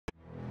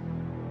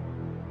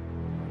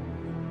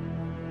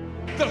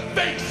the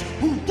face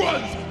who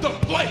runs the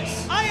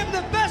place. I am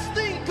the best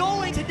thing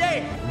going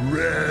today.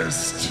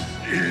 Rest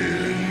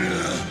in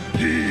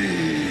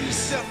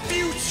peace. The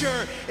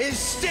future is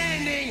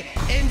standing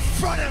in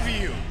front of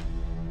you.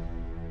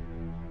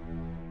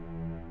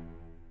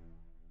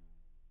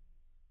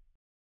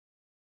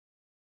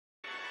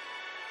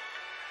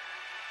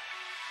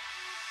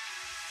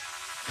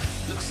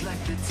 Looks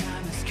like the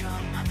time has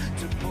come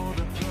to pull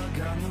the plug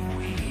on the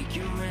weak.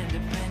 Your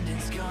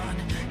independence gone.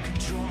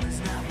 Control is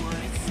not what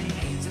it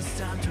seems. It's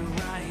time to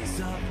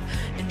rise up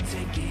and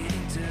take it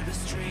into the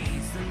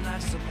streets. The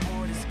life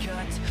support is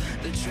cut.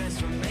 The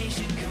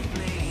transformation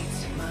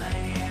complete. My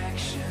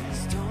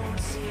actions don't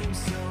seem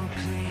so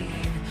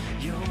clean.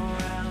 You're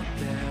out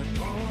there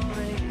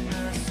pulling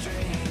the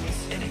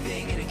strings.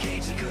 Anything in a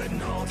cage you couldn't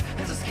hold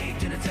has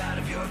escaped and it's out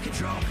of your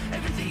control.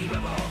 Everything you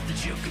ever hoped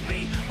that you could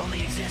be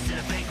only exists in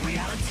a fake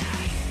reality.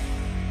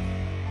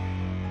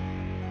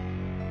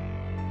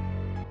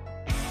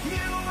 You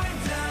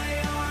and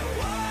I are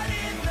one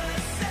in the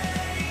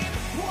same.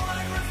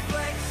 One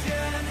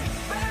reflection,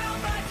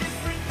 bound by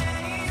different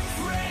names.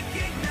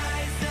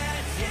 Recognize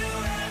that you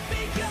have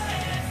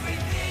become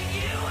everything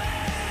you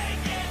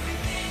hate.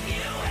 Everything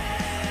you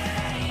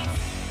hate.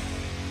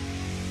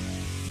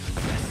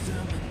 Best to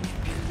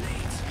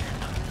manipulate.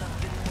 I'm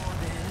nothing more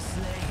than a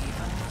slave.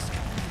 I must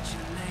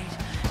capitulate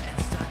and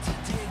start to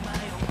dig my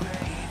own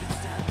grave. It's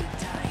time to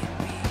die and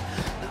be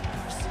the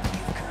person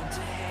you've come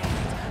to hate.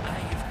 I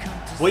have come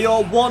to We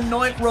are one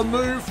night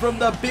removed from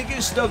the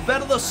biggest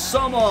event of the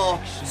summer,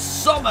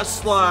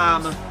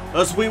 Summerslam,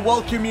 as we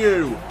welcome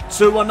you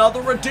to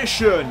another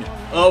edition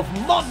of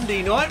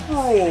Monday Night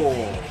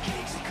Raw.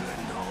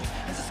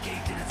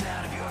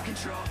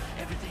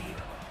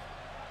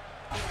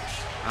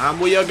 And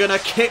we are going to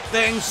kick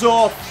things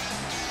off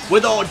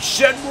with our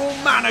general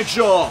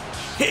manager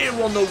here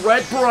on the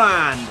red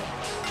brand.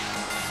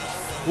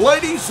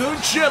 Ladies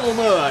and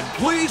gentlemen,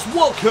 please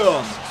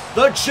welcome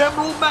the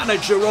general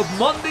manager of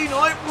Monday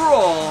Night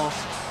Raw,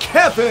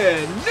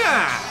 Kevin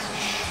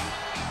Nash.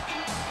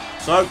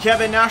 So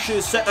Kevin Nash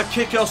is set to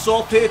kick us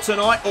off here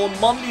tonight on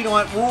Monday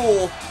Night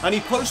Raw, and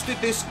he posted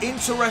this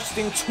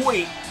interesting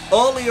tweet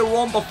earlier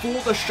on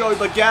before the show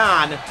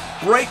began.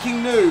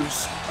 Breaking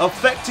news,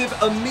 effective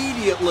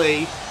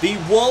immediately, the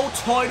world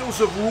titles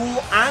of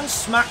Raw and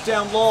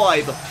SmackDown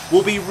Live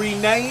will be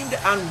renamed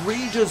and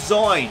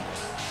redesigned.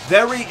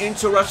 Very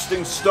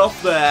interesting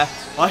stuff there.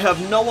 I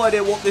have no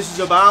idea what this is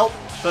about,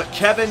 but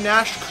Kevin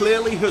Nash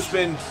clearly has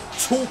been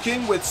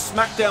talking with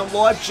SmackDown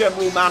Live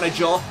General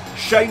Manager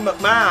Shane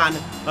McMahon,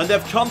 and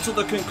they've come to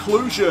the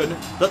conclusion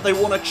that they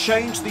want to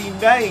change the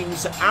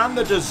names and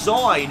the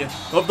design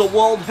of the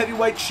World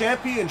Heavyweight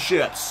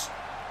Championships.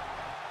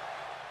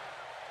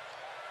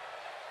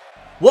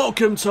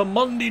 Welcome to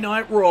Monday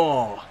Night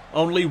Raw,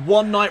 only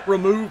one night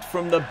removed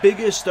from the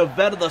biggest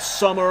event of the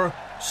summer,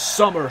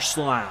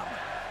 Summerslam.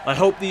 I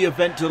hope the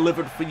event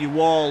delivered for you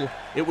all.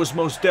 It was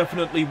most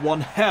definitely one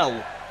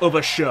hell of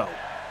a show.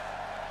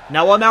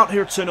 Now I'm out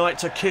here tonight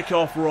to kick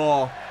off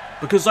Raw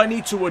because I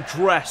need to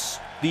address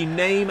the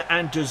name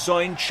and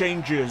design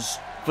changes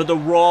for the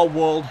Raw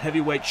World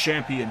Heavyweight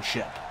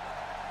Championship.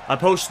 I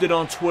posted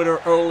on Twitter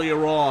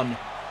earlier on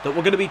that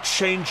we're going to be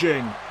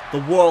changing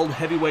the World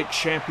Heavyweight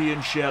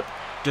Championship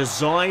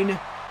design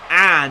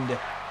and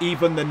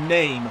even the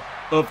name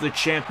of the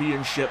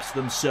championships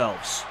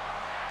themselves.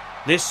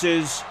 This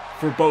is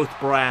for both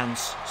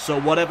brands, so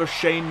whatever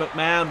Shane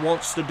McMahon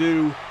wants to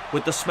do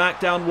with the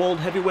SmackDown World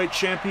Heavyweight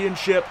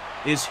Championship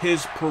is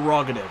his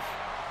prerogative.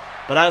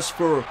 But as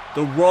for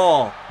the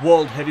Raw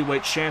World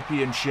Heavyweight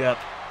Championship,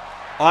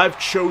 I've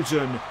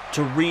chosen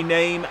to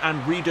rename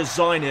and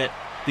redesign it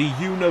the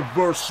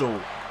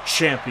Universal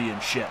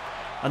Championship.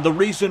 And the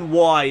reason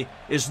why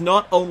is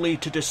not only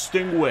to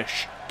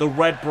distinguish the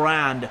red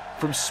brand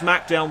from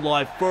SmackDown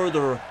Live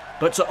further,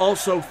 but to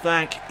also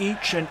thank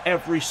each and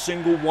every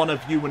single one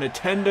of you in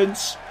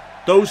attendance,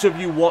 those of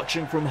you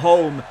watching from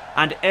home,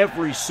 and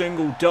every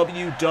single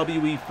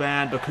WWE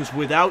fan, because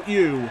without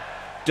you,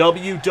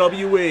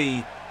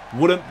 WWE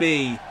wouldn't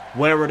be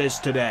where it is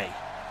today.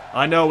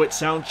 I know it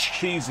sounds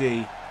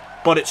cheesy,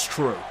 but it's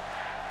true.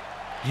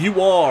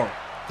 You are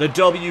the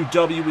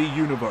WWE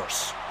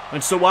Universe,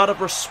 and so out of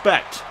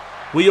respect,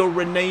 we are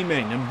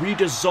renaming and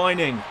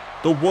redesigning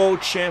the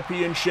World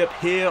Championship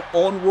here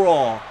on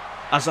Raw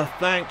as a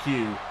thank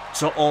you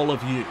to all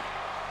of you.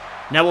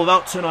 Now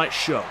about tonight's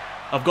show,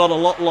 I've got a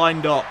lot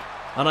lined up,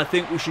 and I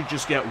think we should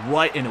just get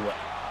right into it.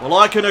 Well,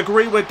 I can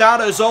agree with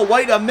that as, oh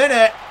wait a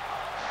minute,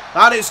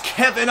 that is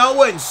Kevin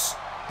Owens,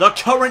 the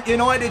current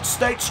United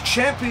States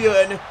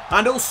Champion,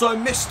 and also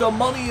Mr.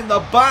 Money in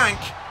the Bank.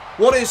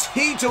 What is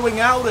he doing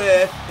out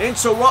here,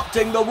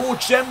 interrupting the Raw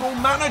General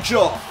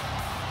Manager?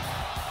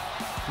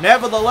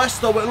 Nevertheless,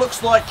 though, it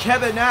looks like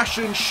Kevin Nash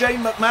and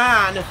Shane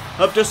McMahon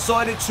have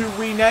decided to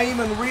rename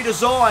and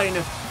redesign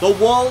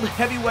the World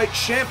Heavyweight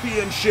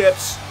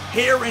Championships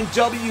here in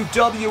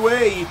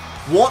WWE.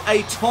 What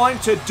a time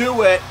to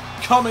do it,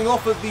 coming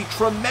off of the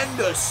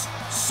tremendous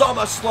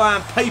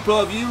SummerSlam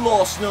pay-per-view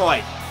last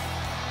night.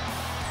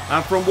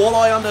 And from what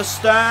I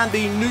understand,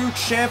 the new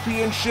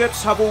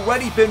championships have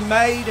already been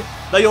made.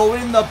 They are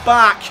in the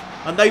back,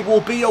 and they will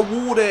be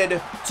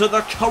awarded to the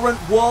current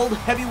World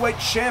Heavyweight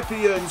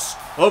Champions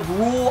of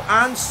Raw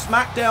and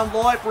SmackDown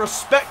Live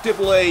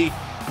respectively,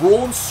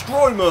 Braun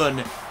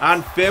Strowman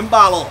and Finn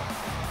Balor.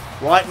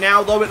 Right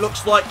now though, it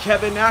looks like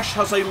Kevin Nash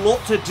has a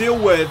lot to deal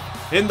with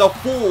in the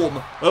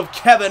form of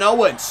Kevin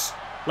Owens.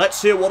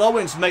 Let's hear what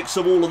Owens makes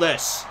of all of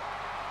this.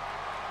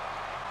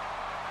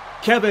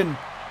 Kevin,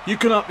 you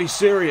cannot be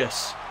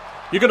serious.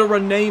 You're going to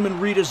rename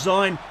and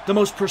redesign the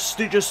most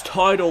prestigious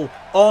title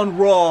on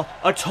Raw,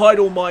 a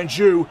title, mind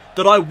you,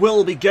 that I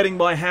will be getting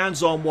my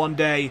hands on one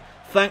day,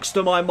 thanks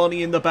to my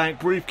Money in the Bank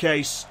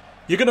briefcase.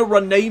 You're going to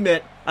rename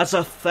it as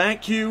a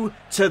thank you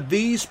to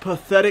these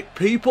pathetic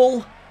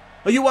people?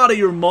 Are you out of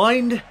your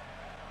mind?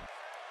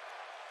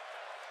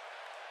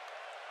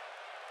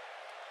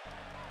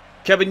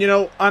 Kevin, you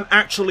know, I'm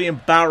actually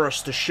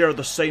embarrassed to share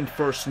the same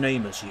first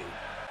name as you.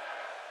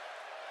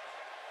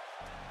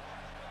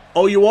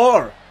 Oh, you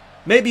are?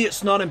 Maybe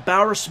it's not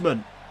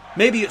embarrassment.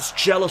 Maybe it's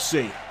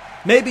jealousy.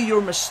 Maybe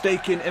you're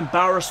mistaking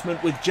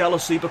embarrassment with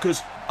jealousy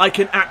because I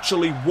can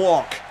actually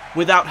walk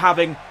without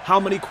having... How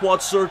many quad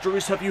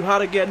surgeries have you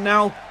had again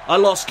now? I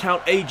lost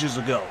count ages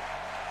ago.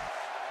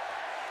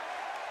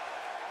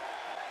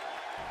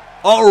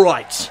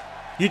 Alright,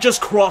 you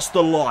just crossed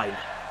the line.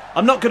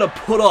 I'm not gonna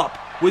put up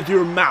with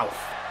your mouth.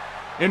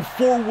 In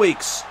 4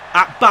 weeks,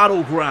 at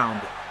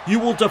Battleground, you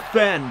will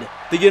defend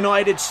the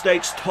United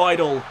States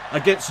title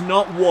against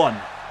not one,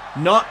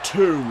 not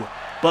two,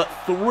 but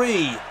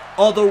 3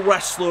 other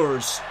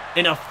wrestlers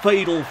in a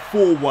fatal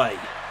 4-way.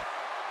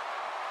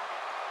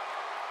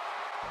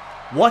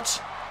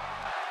 What?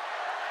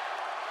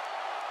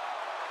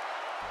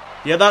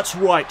 Yeah, that's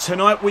right.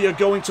 Tonight we are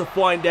going to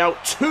find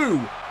out 2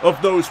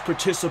 of those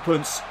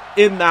participants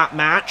in that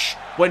match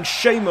when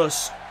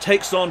Sheamus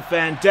takes on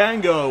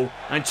Fandango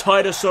and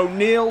Titus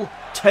O'Neil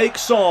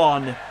takes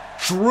on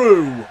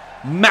Drew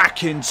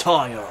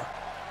McIntyre.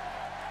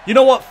 You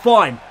know what?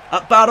 Fine.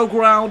 At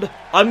Battleground,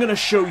 I'm going to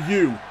show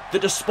you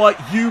that despite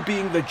you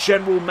being the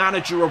general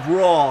manager of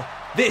Raw,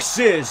 this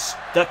is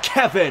the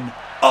Kevin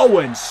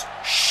Owens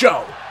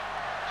Show.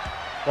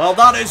 Well,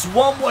 that is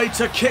one way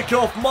to kick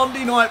off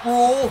Monday Night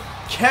Raw.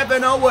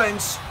 Kevin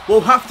Owens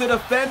will have to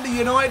defend the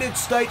United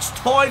States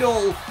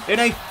title in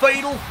a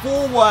fatal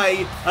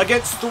 4-way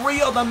against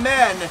 3 other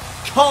men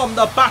come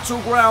the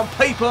Battleground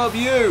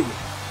pay-per-view.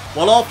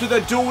 Well, after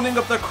the dawning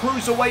of the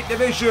Cruiserweight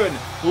division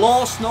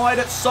last night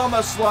at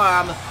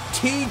SummerSlam,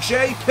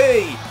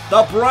 TJP,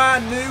 the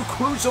brand new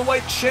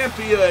Cruiserweight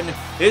champion,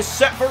 is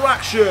set for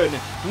action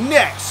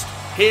next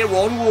here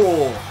on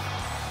Raw.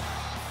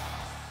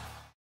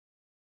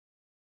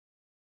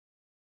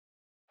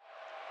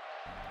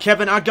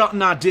 Kevin, I got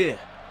an idea.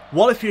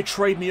 What if you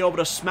trade me over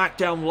to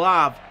SmackDown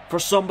Live for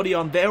somebody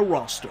on their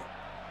roster?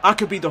 I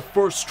could be the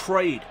first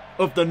trade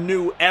of the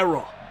new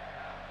era.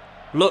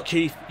 Look,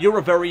 Heath, you're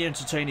a very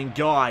entertaining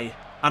guy,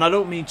 and I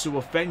don't mean to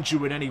offend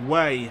you in any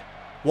way.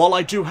 While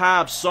I do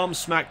have some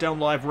SmackDown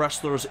Live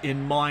wrestlers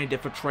in mind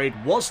if a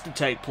trade was to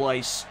take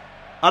place,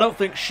 I don't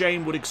think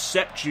Shane would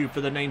accept you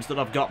for the names that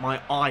I've got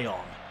my eye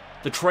on.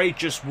 The trade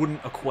just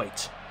wouldn't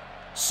equate.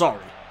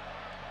 Sorry.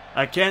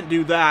 I can't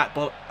do that,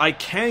 but I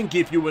can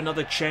give you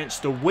another chance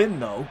to win,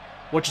 though.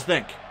 What you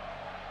think?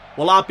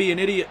 Well, I'd be an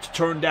idiot to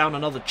turn down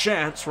another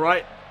chance,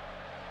 right?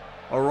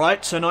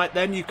 Alright, tonight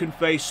then you can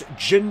face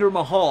Jinder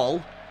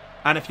Mahal,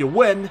 and if you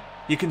win,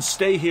 you can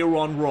stay here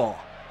on Raw.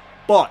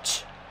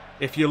 But,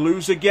 if you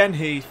lose again,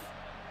 Heath,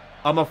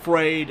 I'm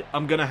afraid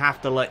I'm gonna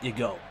have to let you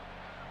go.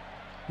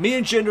 Me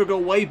and Jinder go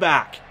way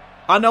back.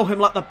 I know him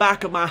like the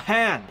back of my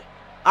hand.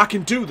 I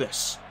can do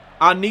this.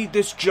 I need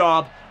this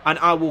job, and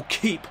I will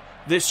keep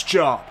this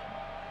job.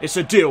 It's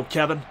a deal,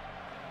 Kevin.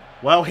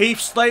 Well,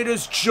 Heath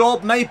Slater's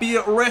job may be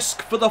at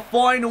risk for the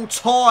final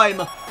time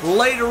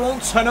later on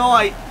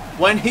tonight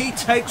when he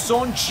takes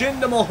on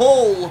Jinder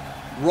Mahal.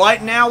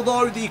 Right now,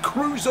 though, the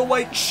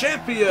Cruiserweight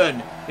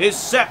Champion is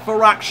set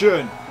for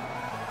action.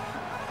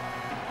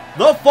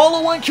 The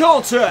following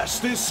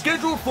contest is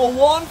scheduled for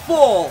one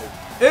fall.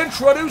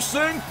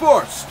 Introducing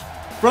first,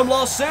 from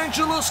Los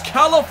Angeles,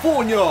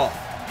 California,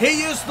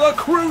 he is the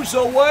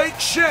Cruiserweight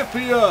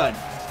Champion,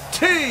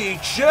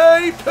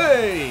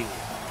 TJP.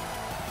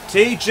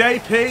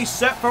 TJP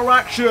set for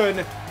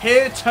action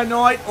here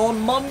tonight on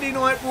Monday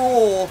Night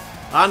Raw,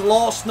 and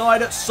last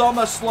night at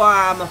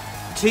SummerSlam,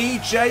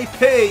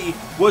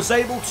 TJP was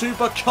able to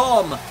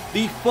become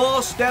the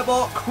first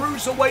ever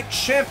Cruiserweight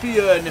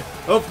Champion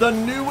of the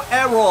new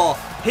era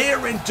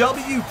here in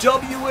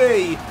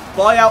WWE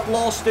by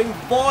outlasting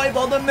 5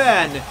 other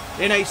men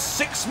in a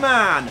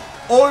 6-man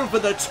over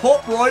the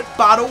top rope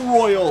battle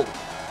royal.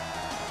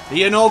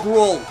 The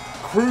inaugural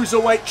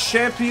Cruiserweight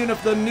Champion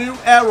of the new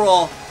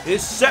era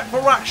is set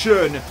for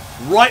action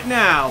right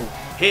now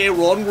here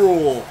on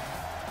Raw.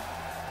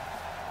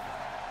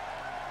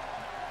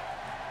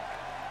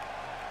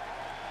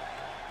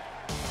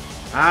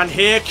 And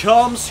here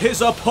comes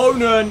his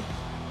opponent,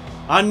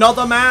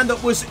 another man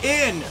that was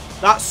in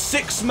that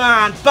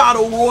 6-man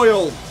battle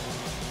royal.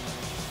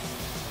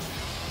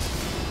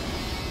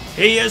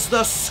 He is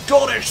the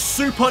Scottish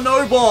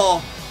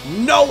Supernova,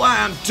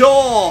 Noam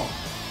Dar.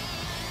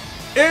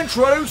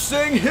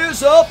 Introducing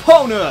his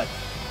opponent,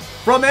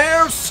 from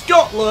Ayr,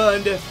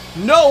 Scotland,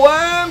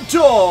 Noam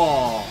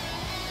Dar.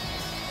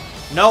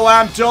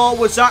 Noam Dar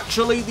was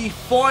actually the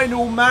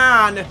final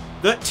man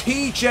that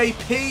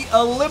TJP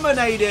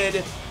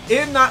eliminated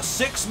in that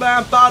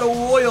 6-man battle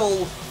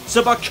royal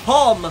to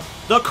become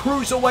the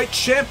Cruiserweight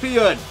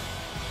Champion.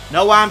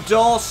 Noam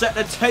Dar set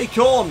to take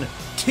on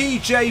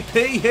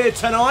TJP here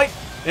tonight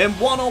in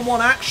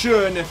one-on-one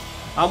action.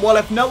 And well,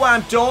 if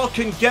Noam Dar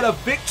can get a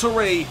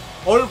victory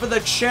over the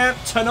champ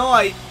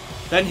tonight,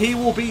 then he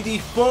will be the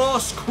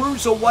first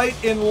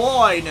Cruiserweight in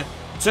line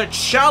to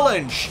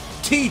challenge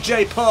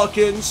TJ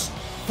Perkins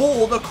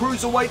for the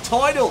Cruiserweight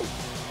title.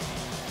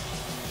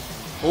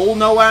 All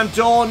Noam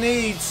Dar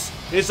needs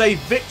is a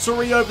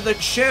victory over the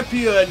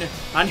champion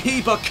and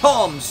he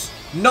becomes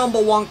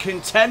 #1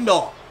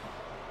 contender.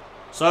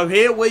 So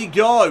here we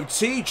go,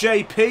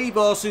 TJP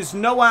versus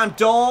Noam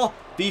Dar,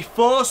 the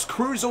first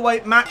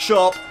Cruiserweight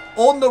matchup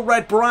on the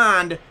red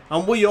brand,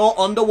 and we are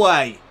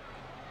underway.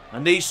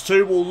 And these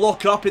two will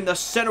lock up in the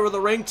center of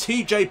the ring.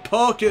 TJ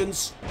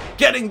Perkins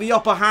getting the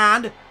upper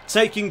hand,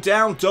 taking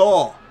down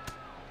Dar.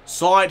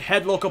 Side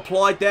headlock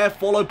applied there,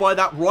 followed by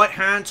that right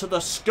hand to the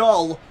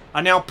skull.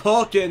 And now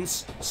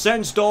Perkins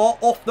sends Dar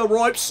off the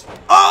ropes.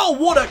 Oh,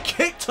 what a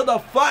kick to the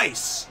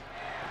face!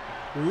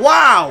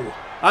 Wow!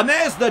 And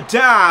there's the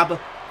dab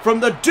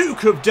from the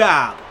Duke of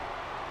Dab.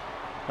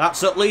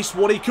 That's at least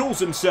what he calls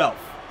himself.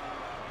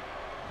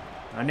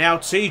 And now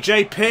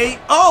TJP.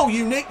 Oh,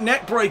 unique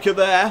neckbreaker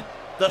there.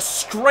 The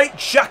straight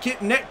jacket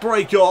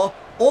neckbreaker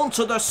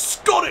onto the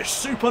Scottish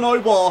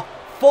Supernova,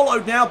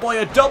 followed now by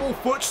a double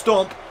foot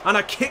stomp and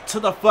a kick to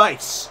the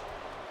face.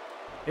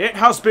 It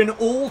has been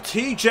all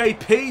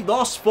TJP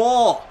thus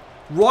far.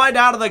 Right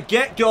out of the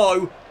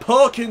get-go,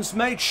 Perkins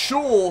made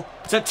sure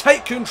to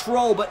take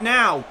control, but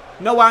now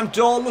Noam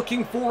Dar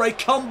looking for a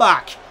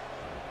comeback.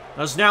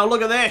 As now,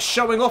 look at this,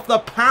 showing off the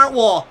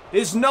power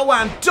is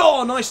Noam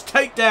Dar. Nice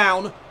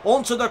takedown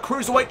onto the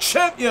Cruiserweight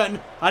Champion,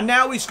 and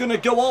now he's going to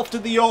go after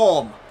the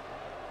arm.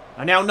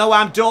 And now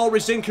Noam Dar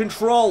is in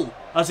control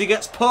as he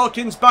gets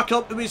Perkins back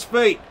up to his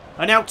feet.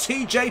 And now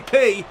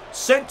TJP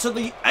sent to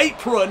the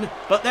apron,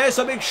 but there's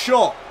a big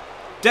shot,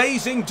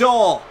 dazing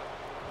Dar.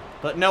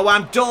 But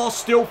Noam Dar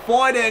still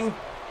fighting.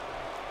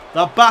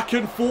 The back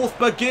and forth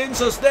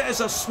begins as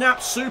there's a snap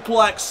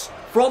suplex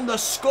from the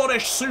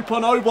Scottish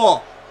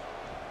Supernova.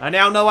 And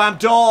now Noam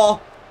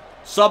Dar,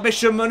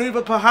 submission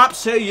maneuver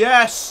perhaps here,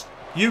 yes.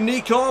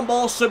 Unique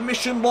armbar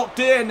submission locked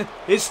in.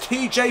 Is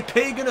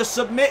TJP going to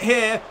submit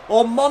here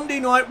on Monday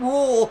Night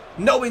Raw?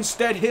 No,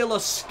 instead he'll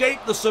escape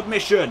the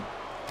submission.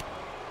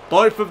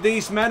 Both of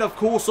these men, of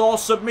course, are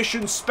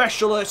submission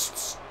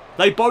specialists.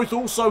 They both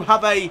also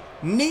have a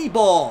knee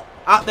bar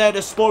at their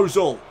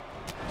disposal.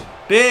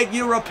 Big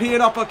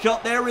European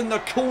uppercut there in the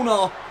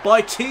corner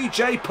by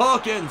TJ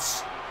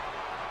Perkins.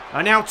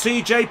 And now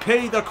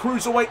TJP, the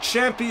Cruiserweight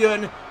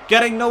Champion,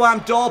 getting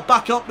Noam Dar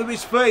back up to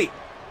his feet.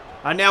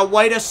 And now,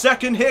 wait a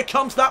second, here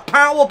comes that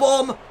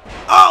powerbomb.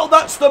 Oh,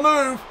 that's the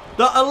move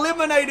that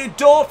eliminated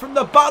Dar from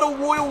the Battle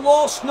Royal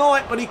last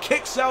night, but he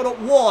kicks out at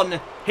 1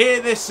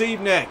 here this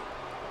evening.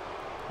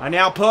 And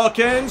now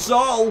Perkins,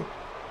 oh,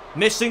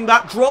 missing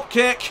that drop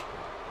kick.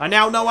 And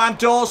now Noam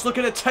Dar's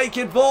looking to take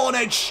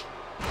advantage.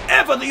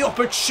 Ever the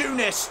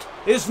opportunist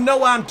is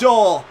Noam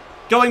Dar,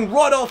 going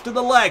right after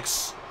the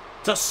legs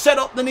to set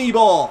up the knee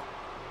bar.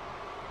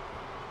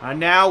 And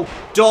now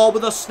Dar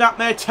with a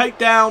snapmare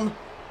takedown.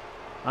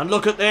 And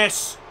look at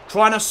this,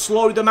 trying to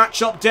slow the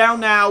matchup down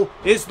now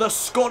is the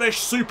Scottish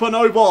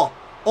Supernova.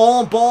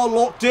 Armbar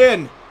locked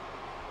in.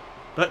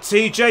 But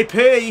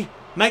TJP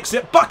makes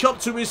it back up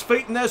to his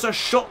feet and there's a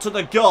shot to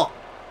the gut.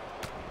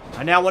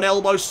 And now an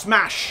elbow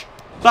smash,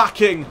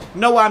 backing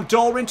Noam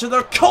Dar into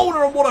the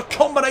corner, and what a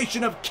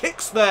combination of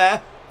kicks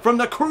there from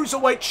the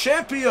Cruiserweight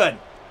Champion.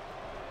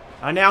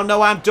 And now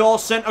Noam Dar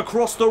sent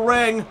across the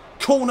ring,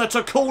 corner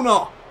to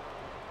corner.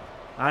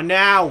 And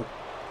now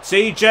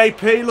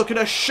TJP looking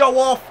to show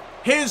off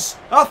his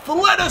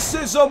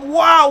athleticism.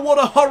 Wow, what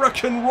a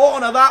Hurricane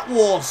Rana that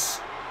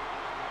was.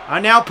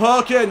 And now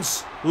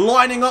Perkins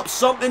lining up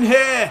something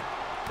here.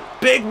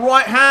 Big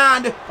right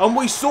hand, and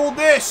we saw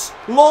this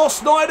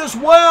last night as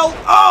well.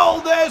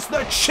 Oh, there's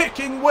the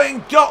chicken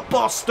wing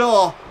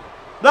gutbuster.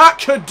 That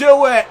could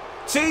do it.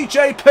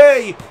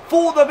 TJP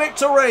for the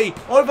victory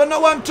over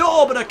Noam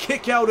Dar, but a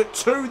kick out at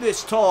 2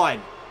 this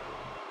time.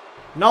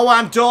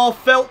 Noam Dar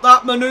felt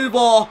that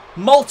maneuver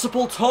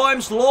multiple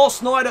times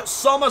last night at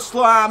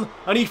Summerslam,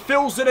 and he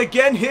feels it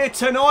again here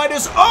tonight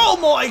as, oh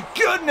my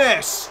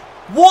goodness,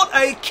 what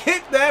a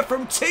kick there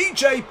from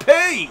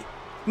TJP.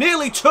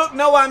 Nearly took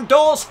Noam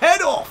Dar's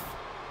head off.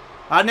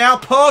 And now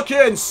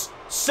Perkins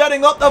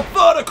setting up the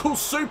vertical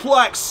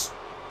suplex.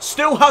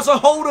 Still has a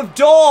hold of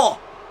Dar.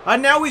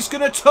 And now he's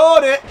going to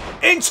turn it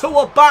into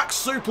a back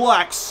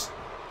suplex.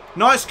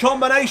 Nice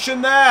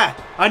combination there.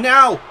 And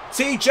now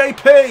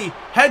TJP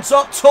heads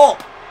up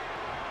top.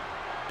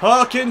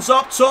 Perkins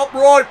up top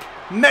rope,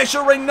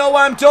 measuring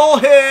Noam Dar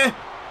here.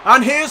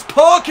 And here's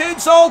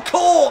Perkins. Oh,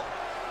 caught.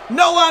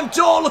 Noam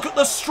Dar, look at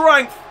the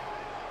strength.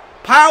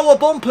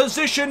 Powerbomb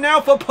position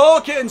now for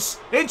Perkins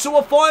into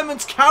a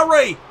fireman's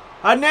carry.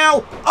 And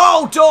now,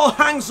 oh, Dar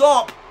hangs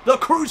up. The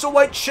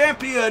Cruiserweight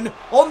Champion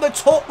on the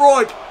top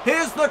rope.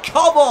 Here's the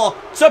cover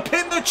to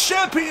pin the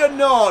champion.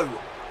 No.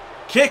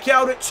 Kick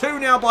out at 2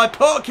 now by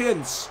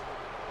Perkins.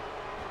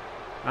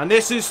 And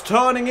this is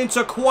turning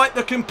into quite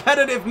the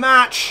competitive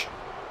match.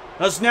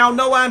 As now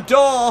Noam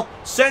Dar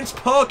sends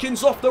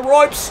Perkins off the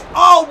ropes.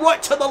 Oh,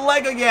 right to the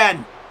leg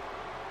again.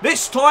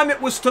 This time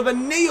it was to the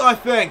knee, I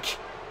think.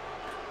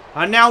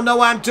 And now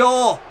Noam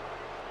Dar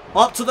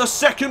up to the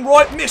second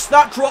rope. Missed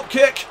that drop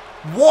kick.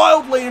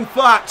 Wildly, in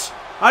fact.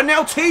 And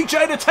now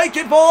TJ to take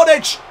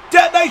advantage.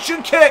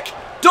 Detonation kick.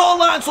 Dar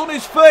lands on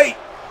his feet.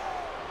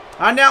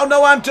 And now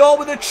Noam Dar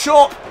with a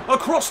chop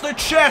across the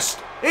chest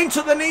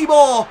into the knee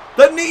bar.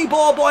 The knee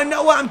bar by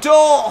Noam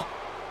Dar.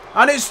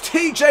 And is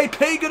TJP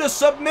going to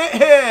submit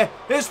here?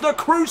 Is the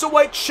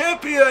Cruiserweight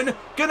Champion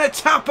going to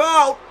tap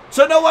out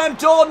to Noam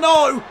Dar?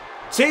 No.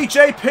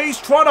 TJP's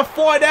trying to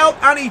fight out,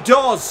 and he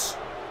does.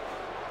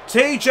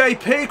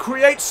 TJP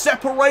creates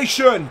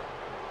separation.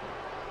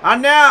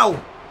 And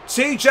now,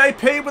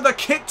 TJP with a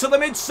kick to the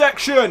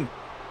midsection.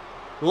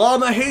 La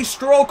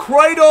Magistral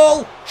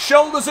Cradle.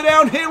 Shoulders it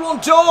down here on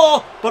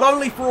Dar, but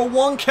only for a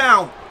 1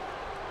 count.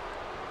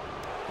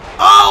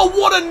 Oh,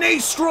 what a knee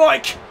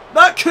strike.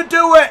 That could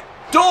do it.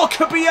 Dar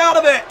could be out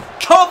of it.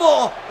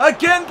 Cover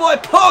again by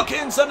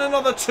Perkins and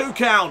another 2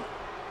 count.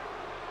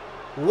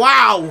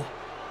 Wow.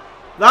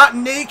 That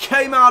knee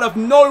came out of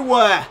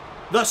nowhere.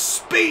 The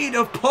speed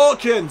of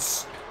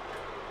Perkins.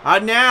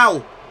 And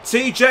now,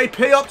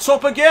 TJP up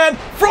top again.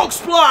 Frog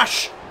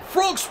splash.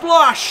 Frog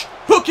splash.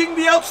 Hooking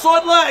the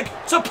outside leg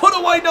to put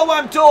away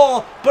Noam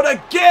Dar. But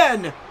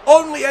again,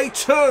 only a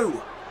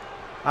 2.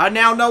 And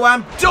now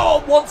Noam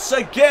Dar once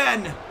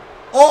again.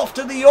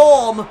 After the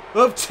arm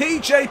of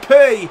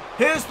TJP.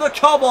 Here's the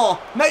cover.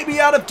 Maybe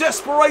out of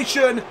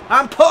desperation.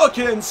 And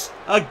Perkins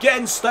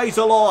again stays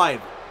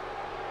alive.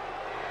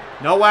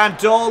 Noam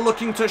Dar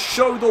looking to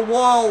show the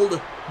world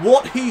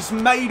what he's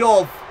made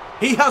of.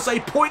 He has a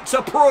point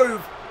to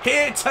prove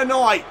here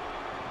tonight.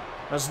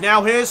 As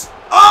now here's...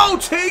 Oh,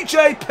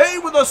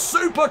 TJP with a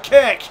super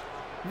kick.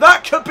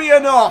 That could be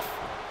enough.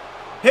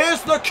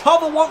 Here's the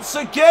cover once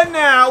again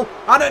now.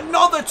 And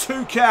another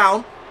 2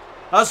 count.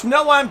 As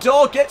Noam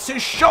Dar gets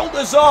his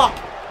shoulders up.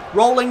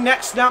 Rolling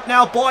neck snap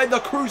now by the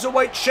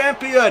Cruiserweight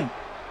Champion.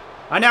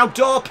 And now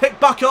Dar picked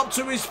back up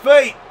to his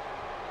feet.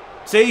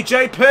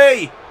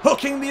 TJP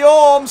hooking the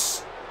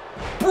arms.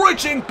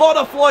 Bridging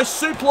butterfly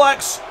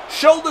suplex.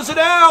 Shoulders are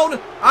down.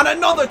 And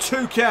another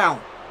 2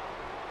 count.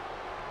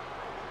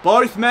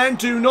 Both men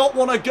do not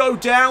want to go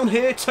down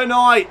here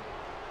tonight.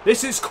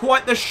 This is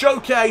quite the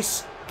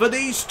showcase for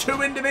these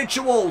 2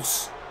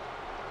 individuals.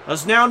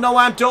 As now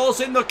Noam Dar's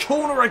in the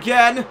corner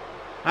again.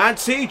 And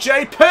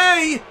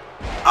TJP.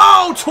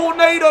 Oh,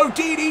 tornado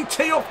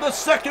DDT off the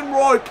second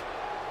rope.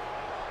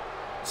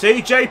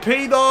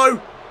 TJP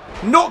though,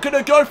 not going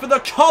to go for the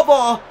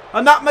cover.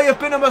 And that may have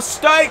been a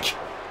mistake.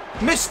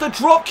 Missed the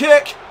drop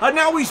kick. And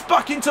now he's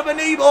back into the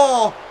knee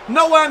bar.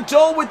 Noam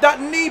Dar with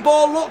that knee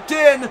bar locked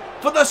in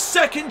for the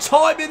second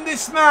time in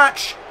this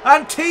match.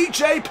 And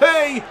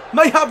TJP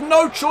may have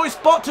no choice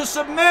but to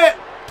submit.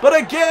 But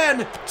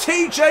again,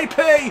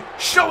 TJP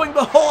showing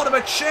the heart of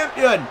a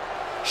champion.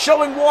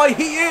 Showing why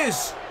he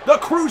is the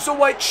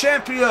Cruiserweight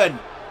Champion.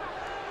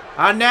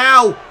 And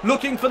now,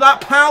 looking for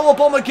that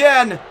powerbomb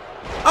again.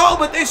 Oh,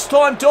 but this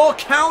time Dar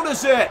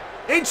counters it.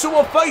 Into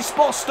a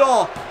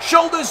facebuster.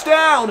 Shoulders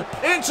down.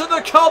 Into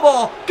the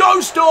cover.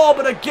 Goes Dar,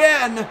 but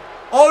again,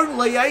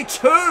 only a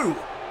 2.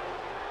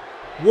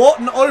 What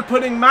an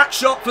opening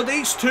matchup for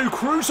these 2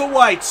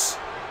 Cruiserweights.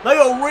 They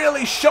are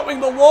really showing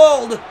the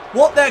world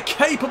what they're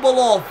capable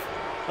of.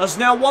 As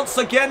now once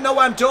again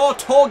Noam Dar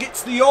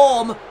targets the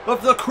arm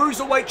of the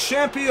Cruiserweight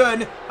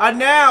Champion. And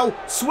now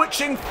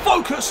switching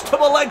focus to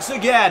the legs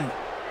again.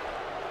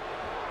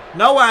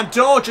 Noam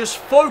Dar just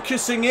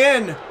focusing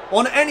in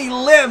on any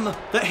limb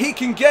that he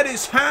can get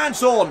his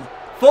hands on.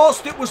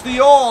 First it was the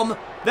arm,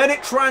 then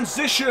it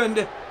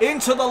transitioned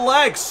into the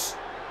legs.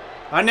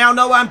 And now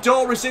Noam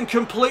Dar is in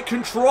complete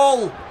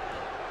control.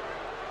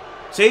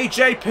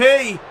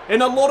 TJP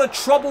in a lot of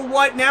trouble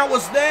right now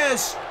as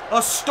there's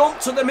a stomp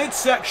to the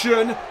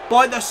midsection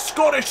by the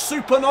Scottish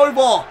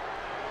Supernova.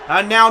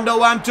 And now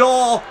Noam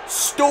Dar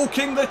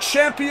stalking the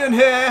champion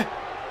here.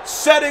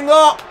 Setting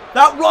up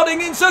that running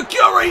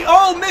enziguri.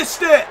 Oh,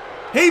 missed it.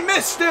 He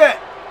missed it.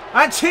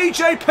 And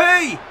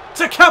TJP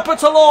to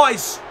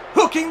capitalise.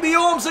 Hooking the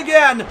arms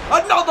again.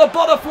 Another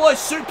butterfly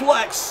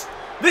suplex.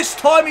 This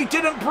time he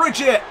didn't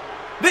bridge it.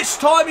 This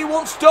time he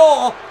wants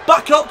Dar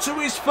back up to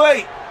his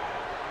feet.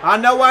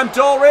 And Noam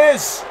Dar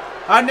is.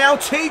 And now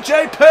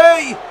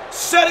TJP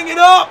setting it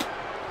up.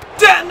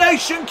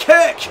 Detonation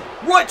kick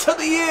right to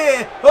the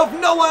ear of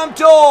Noam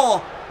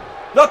Dar.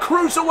 The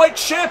Cruiserweight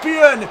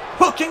Champion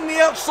hooking the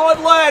outside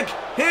leg.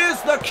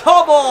 Here's the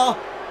cover.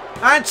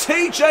 And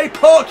TJ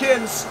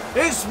Perkins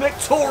is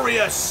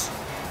victorious.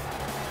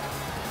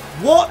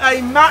 What a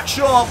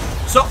matchup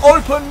to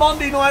open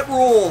Monday Night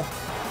Raw.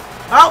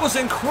 That was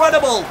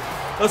incredible.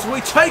 As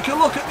we take a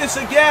look at this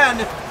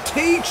again,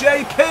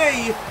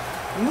 TJP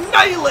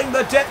nailing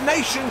the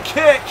detonation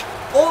kick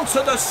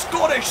onto the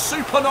Scottish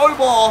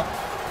Supernova.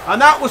 And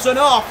that was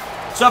enough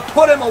to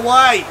put him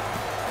away.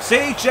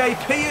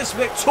 TJP is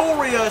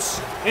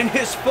victorious in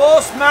his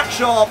first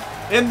matchup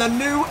in the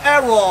new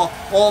era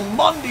on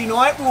Monday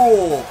Night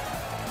Raw.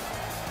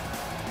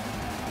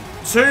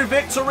 2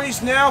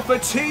 victories now for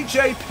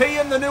TJP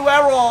in the new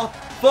era.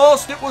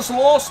 First it was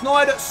last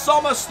night at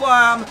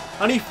Summerslam,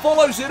 and he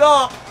follows it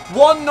up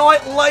one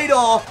night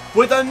later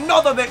with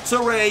another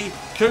victory.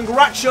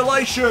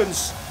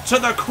 Congratulations to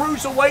the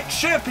Cruiserweight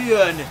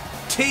Champion,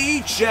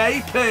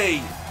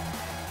 TJP.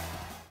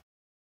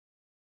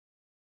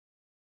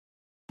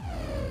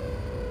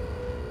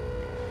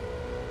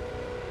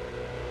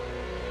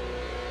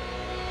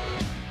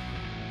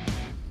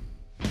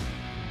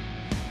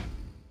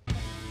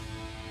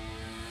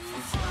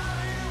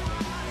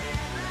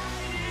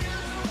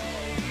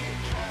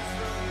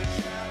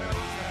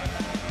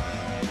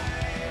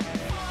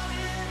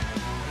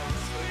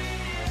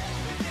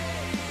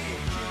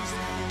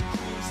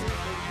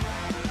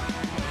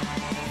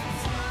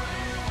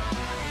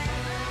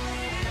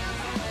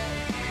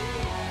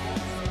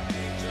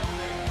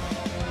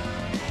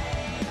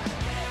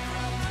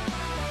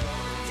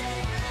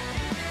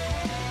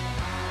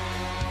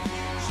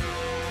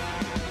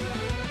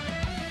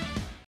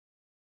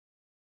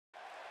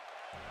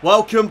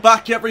 Welcome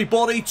back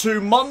everybody to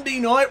Monday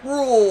Night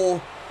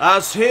Raw,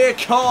 as here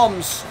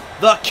comes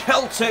the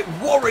Celtic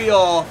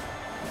Warrior,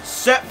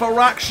 set for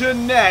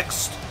action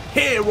next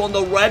here on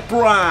the red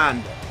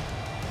brand.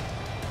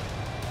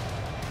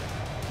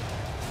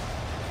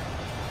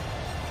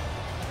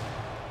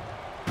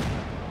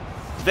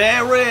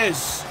 There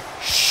is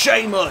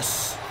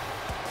Sheamus.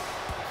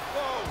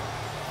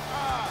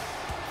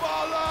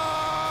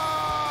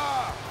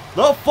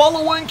 The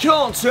following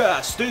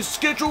contest is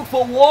scheduled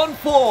for one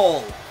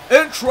fall.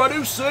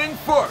 Introducing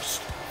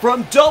first,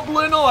 from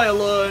Dublin,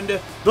 Ireland,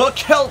 the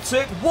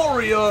Celtic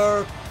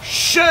Warrior,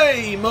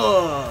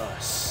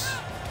 Sheamus.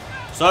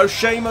 So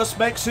Sheamus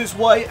makes his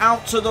way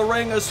out to the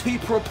ring as he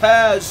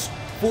prepares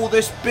for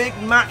this big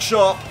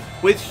matchup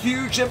with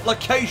huge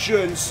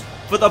implications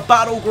for the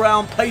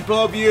Battleground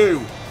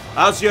pay-per-view.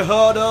 As you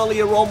heard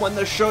earlier on when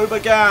the show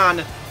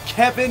began,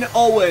 Kevin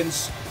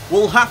Owens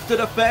will have to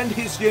defend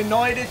his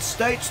United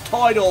States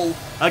title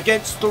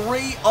against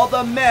 3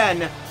 other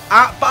men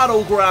at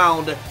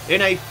Battleground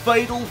in a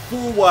fatal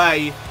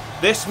 4-way.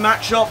 This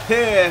matchup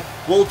here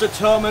will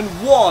determine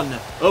one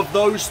of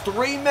those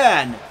 3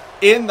 men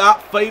in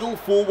that fatal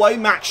 4-way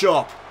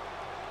matchup.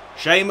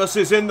 Sheamus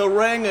is in the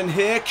ring, and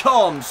here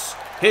comes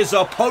his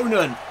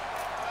opponent.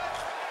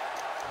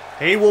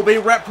 He will be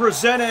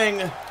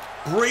representing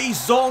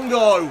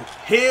Breezango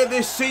here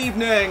this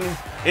evening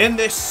in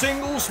this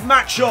singles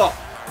matchup.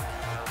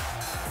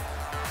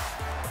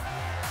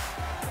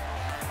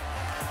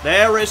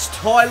 There is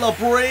Tyler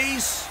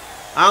Breeze,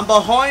 and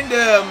behind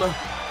him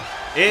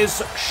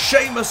is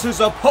Sheamus's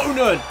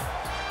opponent.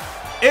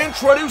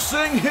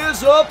 Introducing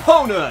his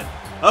opponent,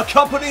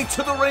 accompanied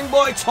to the ring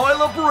by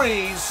Tyler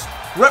Breeze,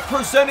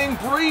 representing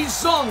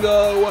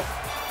Breezango,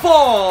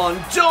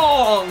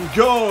 Fandango.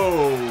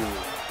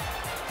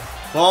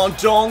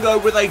 Fandango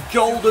with a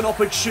golden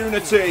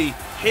opportunity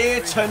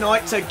here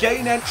tonight to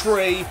gain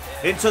entry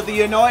into the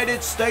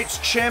United States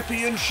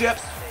Championship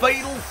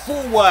Fatal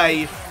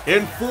 4-Way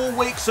in 4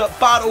 weeks at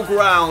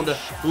Battleground,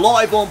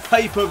 live on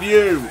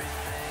pay-per-view.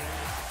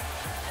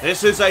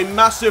 This is a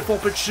massive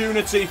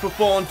opportunity for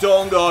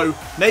Fandango,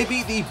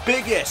 maybe the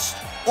biggest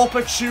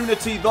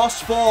opportunity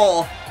thus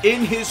far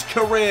in his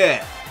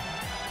career.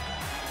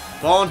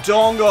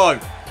 Fandango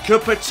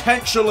could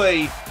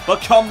potentially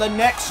become the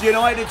next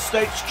United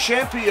States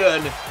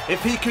Champion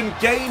if he can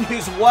gain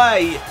his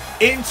way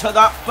into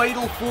that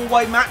Fatal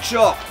 4-Way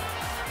matchup.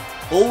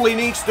 All he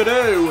needs to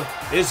do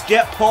is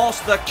get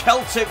past the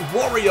Celtic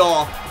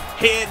Warrior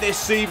here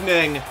this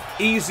evening.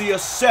 Easier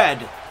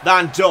said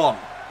than done.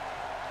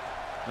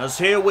 As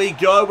here we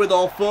go with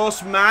our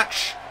first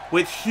match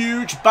with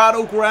huge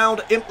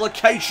Battleground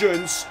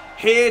implications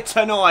here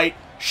tonight.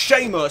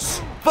 Sheamus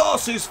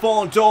versus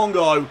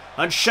Fandango,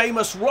 and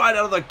Sheamus right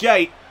out of the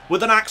gate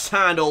with an axe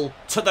handle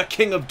to the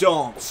King of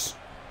Dance.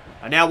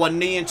 And now a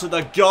knee into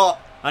the gut,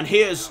 and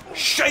here's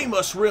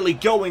Sheamus really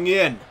going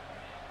in.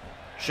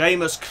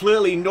 Sheamus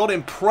clearly not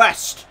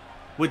impressed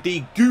with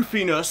the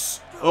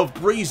goofiness of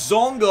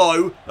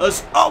Breezango,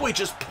 as he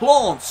just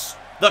plants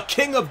the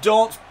King of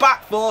Dance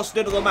back first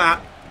into the mat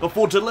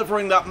before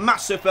delivering that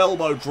massive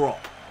elbow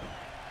drop.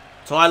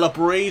 Tyler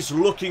Breeze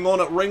looking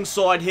on at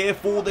ringside here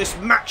for this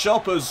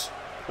matchup, as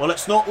well,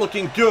 it's not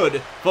looking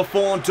good for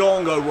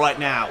Fandango right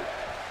now.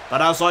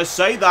 But as I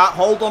say that,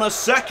 hold on a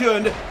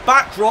second,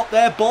 backdrop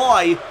there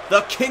by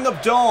the King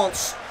of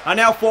Dance, and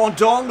now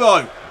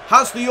Fandango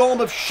has the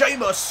arm of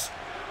Sheamus,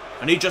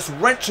 and he just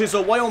wrenches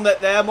away on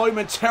that there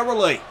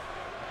momentarily.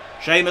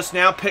 Sheamus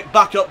now picked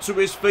back up to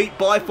his feet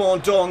by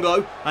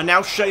Fandango, and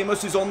now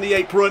Sheamus is on the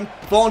apron.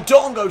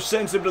 Fandango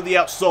sends him to the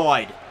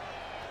outside.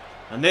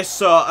 And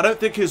this, I don't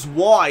think is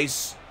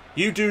wise.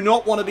 You do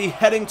not want to be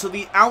heading to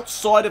the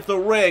outside of the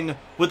ring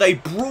with a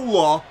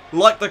brawler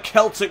like the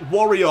Celtic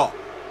Warrior.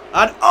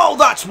 And oh,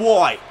 that's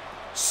why.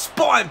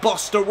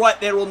 Spinebuster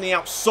right there on the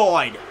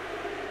outside.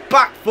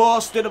 Back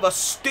first into a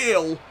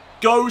steal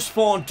goes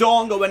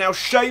Fandango, and now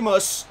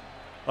Sheamus.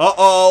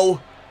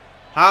 Uh-oh.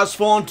 Has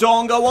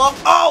Fandango up.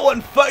 Oh,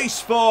 and face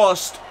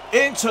first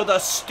into the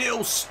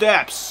steel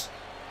steps.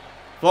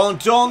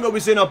 Fandango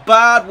is in a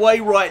bad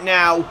way right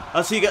now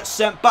as he gets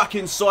sent back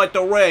inside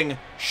the ring.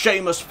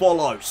 Sheamus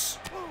follows.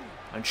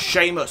 And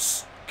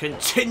Sheamus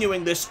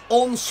continuing this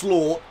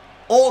onslaught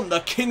on the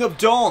King of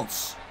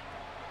Dance.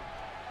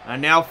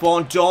 And now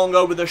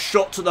Fandango with a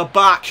shot to the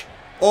back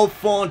of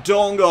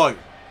Fandango.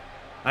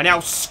 And now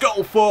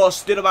skull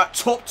first into that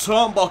top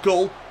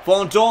turnbuckle.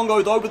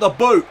 Fandango though with a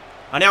boot.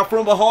 And now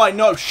from behind,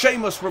 no,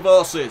 Sheamus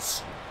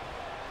reverses.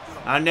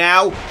 And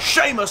now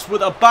Sheamus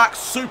with a back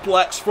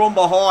suplex from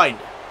behind.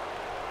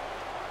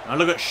 And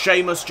look at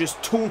Sheamus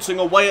just taunting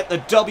away at the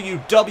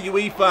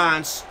WWE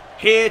fans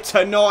here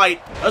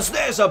tonight as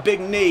there's a big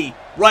knee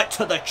right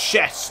to the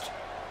chest.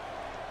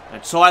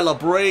 And Tyler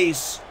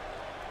Breeze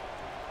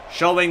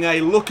showing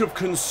a look of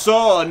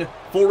concern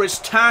for his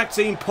tag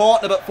team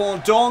partner, but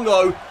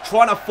Fandango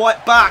trying to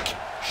fight back.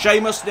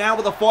 Sheamus now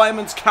with a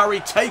fireman's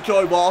carry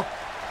takeover.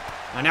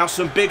 And now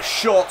some big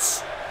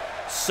shots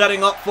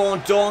setting up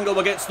Fandango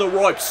against the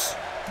ropes.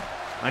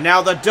 And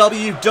now the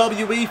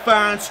WWE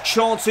fans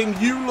chanting,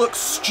 "You look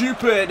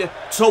stupid,"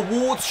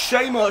 towards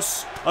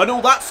Sheamus. And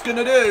all that's going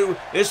to do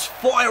is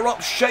fire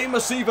up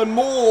Sheamus even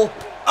more.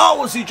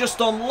 Oh, as he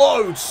just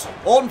unloads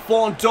on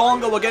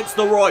Fandango against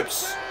the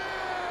ropes.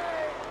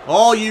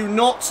 "Are you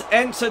not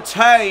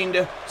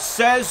entertained?"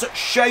 says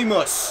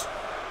Sheamus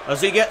as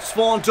he gets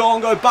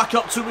Fandango back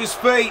up to his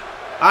feet.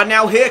 And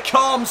now here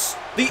comes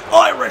the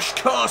Irish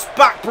Curse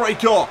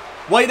backbreaker.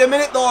 Wait a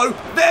minute though,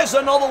 there's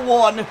another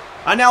one.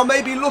 And now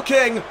maybe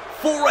looking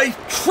for a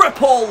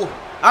triple.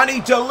 And he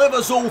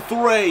delivers all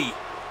three.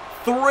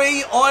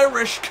 3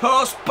 Irish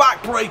Curse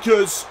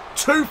backbreakers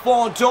to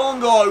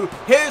Fandango.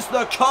 Here's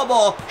the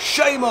cover.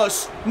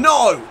 Sheamus,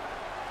 no.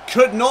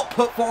 Could not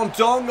put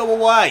Fandango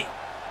away.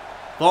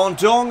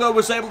 Fandango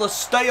was able to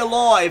stay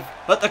alive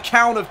at the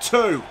count of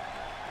 2.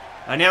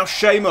 And now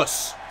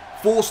Sheamus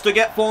forced to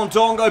get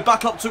Fandango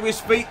back up to his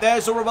feet.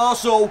 There's a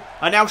reversal.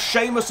 And now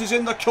Sheamus is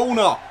in the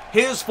corner.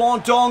 Here's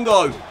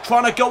Fandango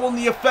trying to go on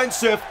the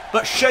offensive,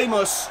 but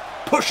Sheamus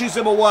pushes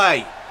him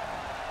away.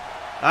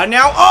 And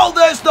now, oh,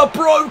 there's the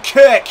bro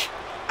kick.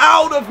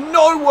 Out of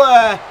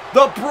nowhere,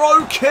 the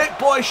bro kick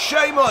by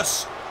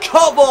Sheamus.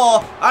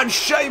 Cover, and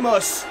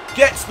Sheamus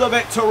gets the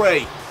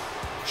victory.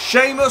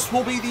 Sheamus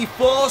will be the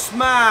first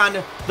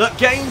man that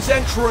gains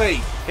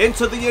entry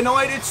into the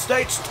United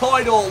States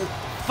title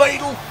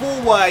Fatal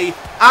 4-Way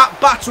at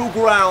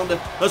Battleground.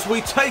 As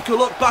we take a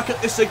look back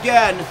at this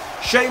again,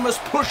 Sheamus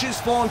pushes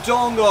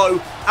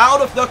Fandango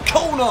out of the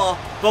corner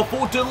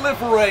before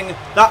delivering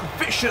that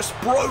vicious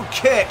bro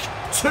kick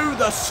to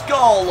the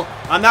skull,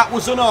 and that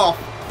was enough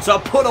to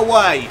put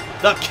away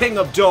the King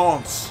of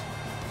Dance.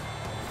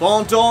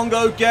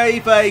 Fandango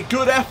gave a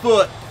good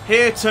effort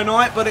here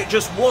tonight, but it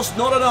just was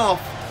not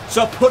enough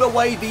to put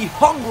away the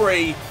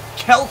hungry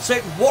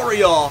Celtic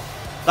Warrior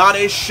that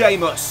is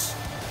Sheamus.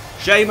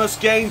 Sheamus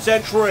gains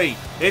entry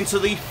into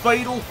the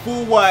Fatal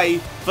 4-Way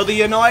for the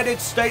United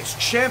States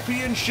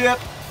Championship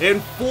in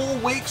 4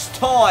 weeks'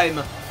 time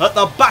at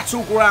the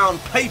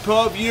Battleground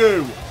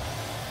pay-per-view.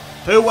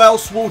 Who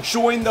else will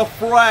join the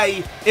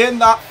fray in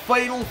that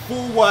Fatal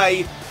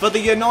 4-Way for the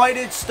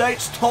United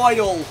States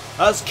title,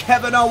 as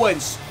Kevin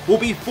Owens will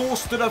be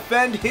forced to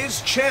defend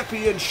his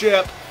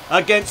championship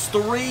against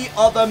 3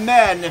 other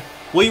men?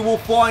 We will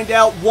find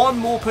out one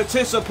more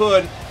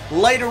participant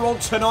later on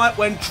tonight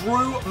when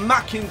Drew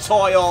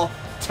McIntyre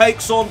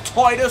takes on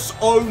Titus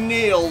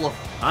O'Neil.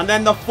 And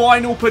then the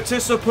final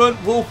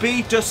participant will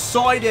be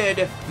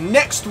decided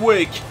next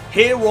week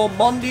here on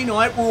Monday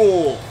Night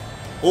Raw.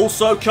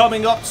 Also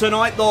coming up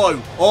tonight though,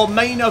 our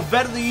main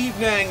event of the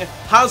evening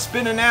has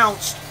been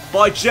announced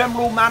by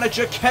General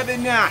Manager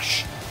Kevin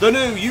Nash. The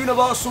new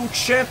Universal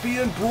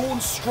Champion Braun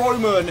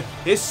Strowman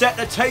is set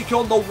to take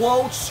on the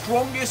world's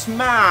strongest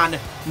man,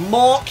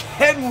 Mark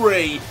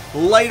Henry,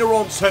 later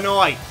on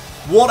tonight.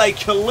 What a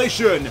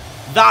collision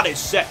that is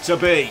set to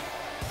be.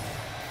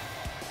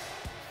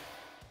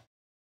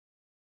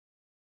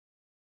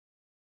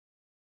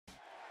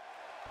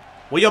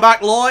 We are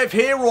back live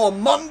here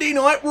on Monday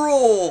Night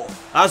Raw,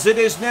 as it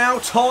is now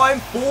time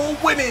for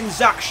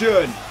women's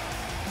action.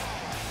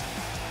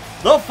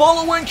 The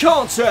following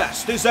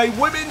contest is a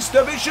women's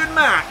division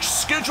match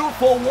scheduled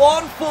for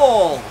one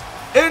fall.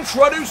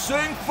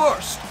 Introducing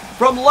first,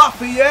 from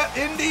Lafayette,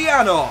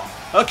 Indiana,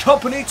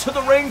 accompanied to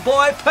the ring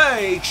by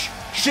Paige,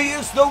 she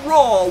is the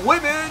Raw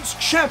Women's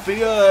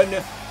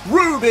Champion,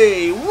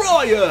 Ruby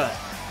Riott.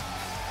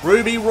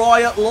 Ruby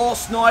Riott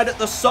last night at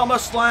the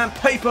Summerslam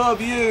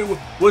pay-per-view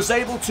was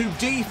able to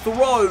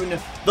dethrone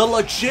the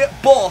legit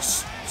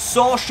boss,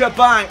 Sasha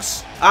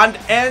Banks, and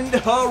end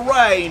her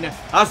reign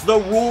as the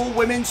Raw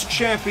Women's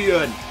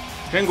Champion.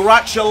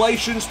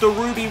 Congratulations to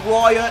Ruby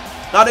Riott.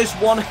 That is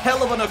one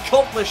hell of an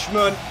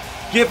accomplishment,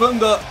 given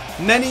that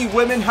many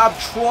women have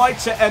tried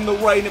to end the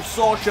reign of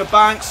Sasha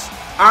Banks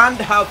and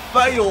have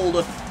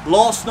failed.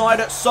 Last night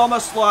at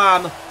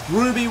SummerSlam,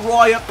 Ruby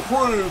Riott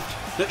proved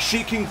that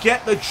she can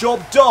get the job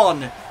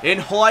done in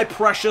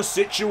high-pressure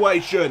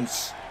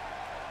situations.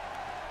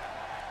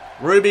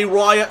 Ruby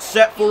Riott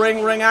set for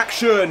in-ring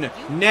action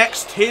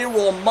next here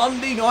on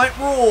Monday Night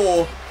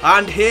Raw.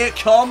 And here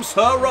comes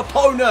her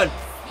opponent.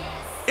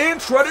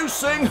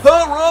 Introducing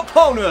her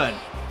opponent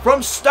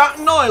from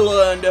Staten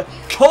Island,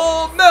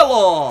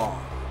 Carmella.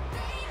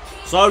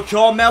 So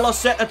Carmella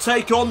set to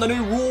take on the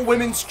new Raw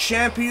Women's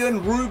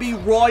Champion, Ruby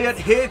Riott,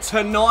 here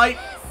tonight.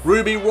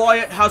 Ruby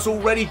Riott has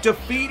already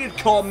defeated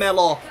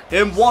Carmella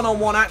in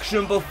one-on-one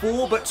action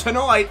before, but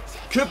tonight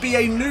could be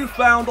a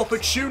newfound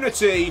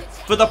opportunity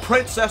for the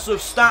Princess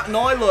of Staten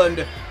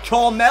Island,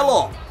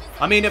 Carmella.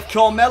 I mean, if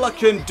Carmella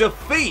can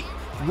defeat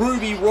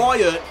Ruby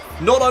Riott,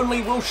 not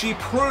only will she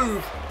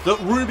prove that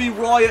Ruby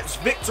Riott's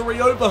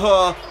victory over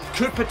her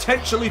could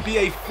potentially be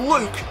a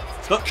fluke,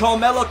 but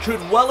Carmella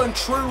could well and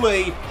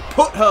truly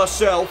put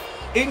herself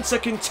into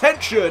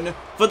contention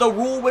for the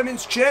Raw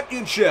Women's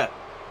Championship.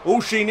 All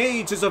she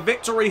needs is a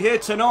victory here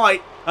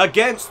tonight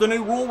against the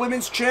new Raw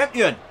Women's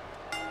Champion.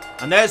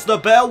 And there's the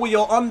bell. We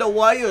are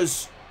underway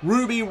as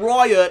Ruby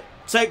Riott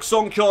takes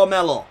on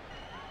Carmella.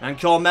 And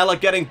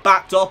Carmella getting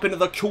backed up into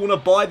the corner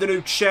by the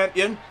new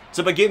champion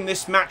to begin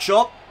this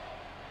matchup.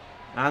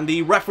 And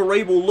the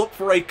referee will look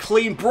for a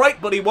clean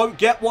break, but he won't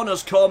get one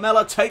as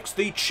Carmella takes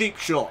the cheap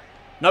shot.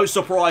 No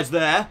surprise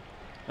there.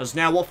 As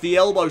now off the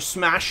elbow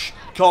smash,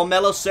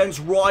 Carmella sends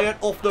Riott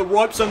off the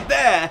ropes, and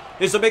there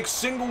is a big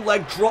single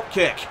leg drop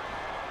kick.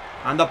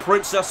 And the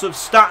Princess of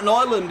Staten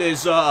Island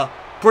is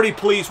pretty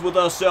pleased with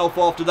herself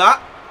after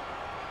that.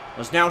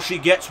 As now she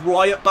gets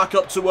Riott back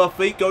up to her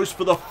feet, goes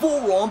for the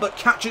forearm, but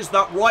catches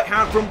that right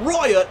hand from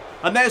Riott,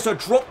 and there's a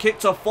drop kick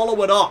to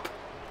follow it up.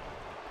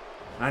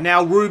 And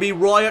now Ruby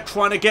Riott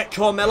trying to get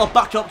Carmella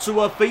back up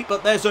to her feet,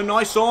 but there's a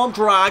nice arm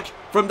drag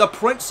from the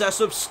Princess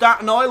of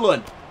Staten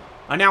Island.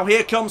 And now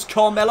here comes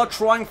Carmella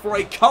trying for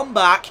a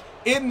comeback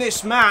in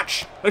this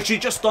match as she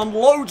just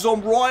unloads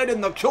on Riott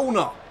in the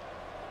corner.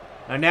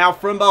 And now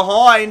from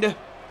behind,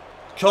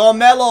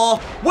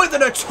 Carmella with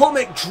an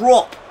atomic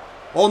drop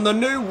on the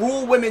new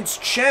Raw Women's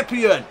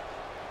Champion.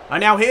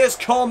 And now here's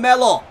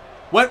Carmella.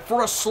 Went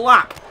for a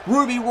slap.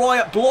 Ruby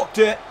Riott blocked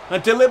it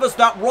and delivers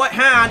that right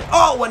hand.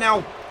 Oh, and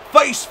now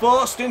face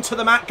first into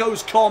the mat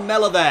goes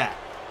Carmella there.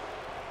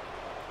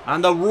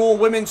 And the Raw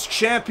Women's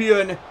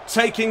Champion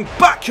taking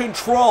back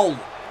control.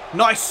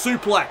 Nice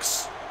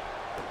suplex.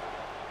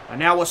 And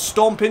now a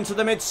stomp into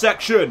the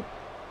midsection.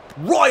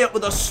 Riott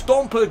with a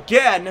stomp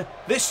again,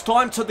 this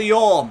time to the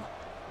arm.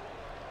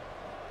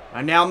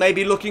 And now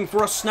maybe looking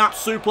for a snap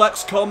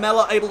suplex.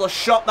 Carmella able to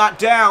shut that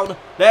down.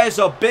 There's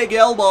a big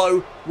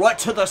elbow right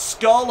to the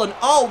skull. And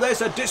oh,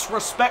 there's a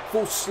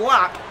disrespectful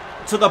slap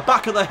to the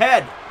back of the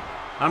head.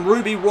 And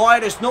Ruby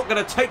Riott is not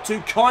going to take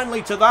too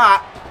kindly to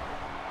that.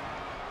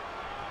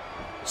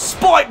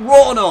 Spike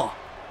Rana.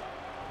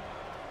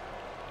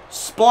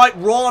 Spike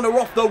Rana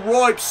off the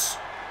ropes.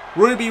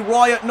 Ruby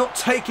Riott not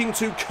taking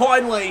too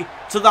kindly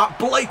to that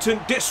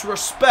blatant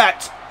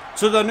disrespect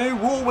to the new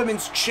Raw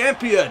Women's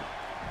Champion.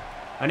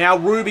 And now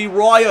Ruby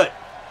Riott.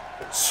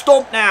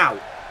 Stomp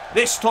now.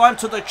 This time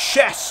to the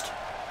chest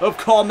of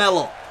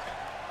Carmella.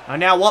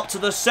 And now up to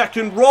the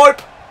second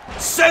rope.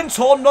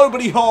 Senton,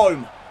 nobody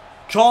home.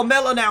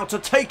 Carmella now to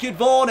take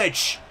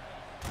advantage.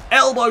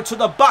 Elbow to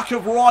the back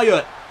of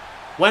Riott.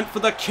 Went for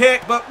the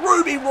kick, but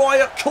Ruby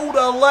Riott caught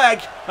her leg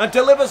and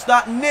delivers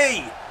that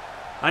knee.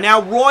 And now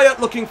Riott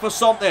looking for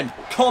something.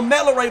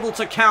 Carmella able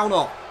to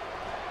counter.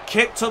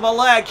 Kick to the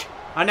leg.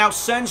 And now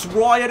sends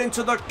Riott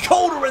into the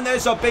corner, and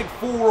there's a big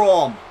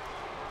forearm.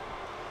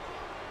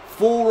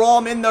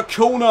 Forearm in the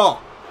corner.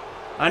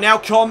 And now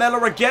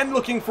Carmella again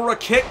looking for a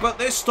kick, but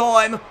this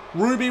time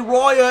Ruby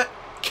Riott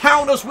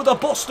counters with a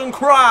Boston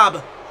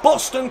Crab.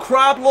 Boston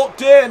Crab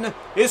locked in.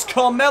 Is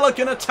Carmella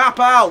going to tap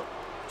out?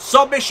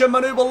 Submission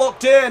maneuver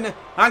locked in,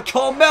 and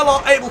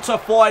Carmella able to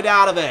fight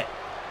out of it.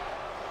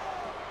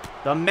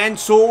 The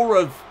mentor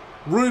of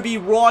Ruby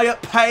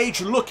Riott,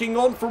 Paige, looking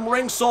on from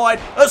ringside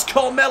as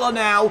Carmella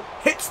now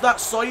hits that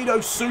Saito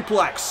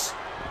suplex.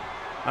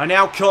 And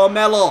now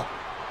Carmella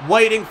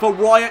waiting for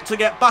Riott to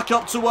get back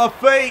up to her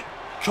feet.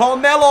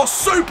 Carmella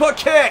super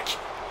kick.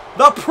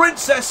 The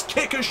princess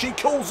kick as she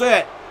calls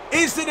it.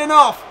 Is it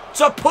enough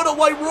to put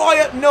away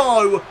Riott?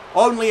 No,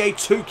 only a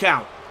 2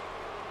 count.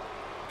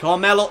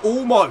 Carmella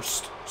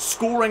almost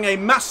scoring a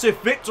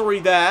massive victory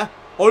there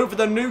over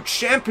the new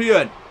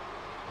champion.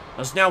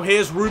 As now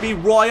here's Ruby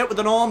Riott with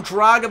an arm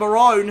drag of her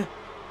own.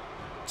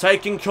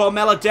 Taking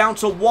Carmella down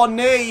to one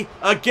knee.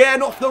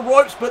 Again off the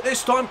ropes, but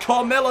this time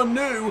Carmella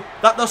knew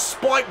that the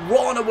Spike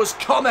Rana was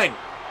coming.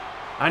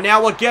 And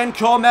now again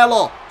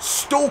Carmella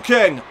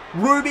stalking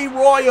Ruby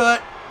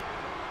Riott.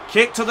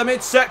 Kick to the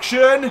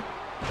midsection.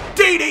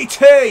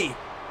 DDT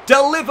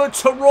delivered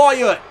to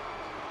Riott.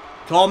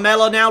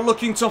 Carmella now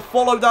looking to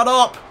follow that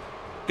up.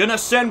 Gonna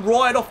send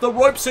Riott off the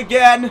ropes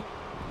again.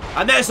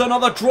 And there's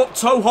another drop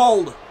toe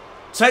hold.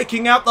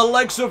 Taking out the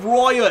legs of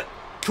Riott,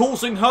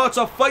 causing her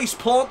to face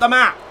plant the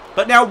mat.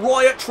 But now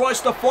Riott tries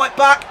to fight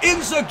back.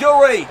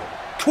 Enziguri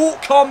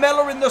caught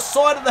Carmella in the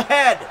side of the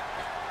head.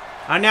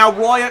 And now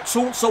Riott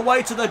taunts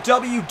away to the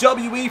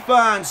WWE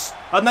fans.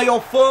 And they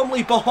are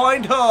firmly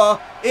behind her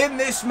in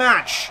this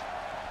match.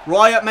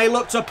 Riott may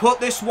look to put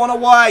this one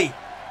away.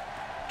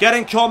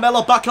 Getting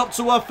Carmella back up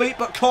to her feet,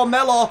 but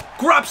Carmella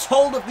grabs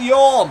hold of the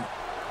arm.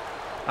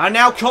 And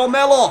now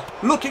Carmella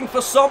looking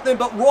for something,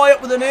 but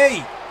Riott with a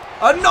knee.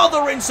 Another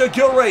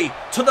enziguri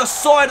to the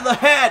side of the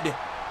head.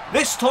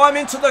 This time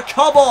into the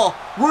cover.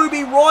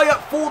 Ruby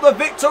Riott for the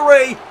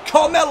victory.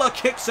 Carmella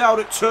kicks out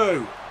at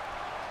 2.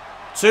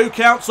 2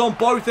 counts on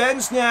both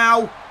ends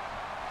now.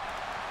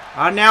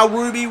 And now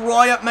Ruby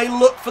Riott may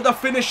look for the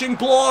finishing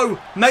blow.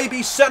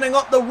 Maybe setting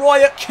up the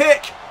Riott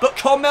kick. But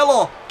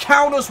Carmella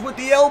counters with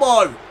the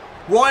elbow.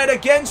 Riott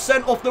again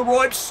sent off the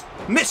ropes.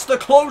 Missed the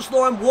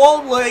clothesline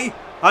wildly.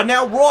 And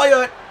now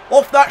Riott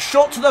off that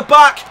shot to the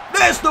back.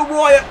 There's the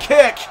Riott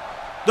kick.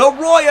 The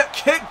Riott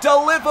kick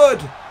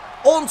delivered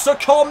onto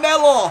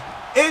Carmella.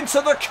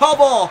 Into the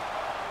cover.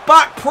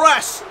 Back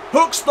press.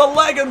 Hooks the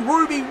leg and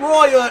Ruby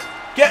Riott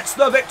gets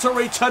the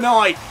victory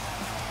tonight.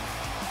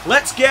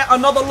 Let's get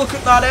another look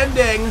at that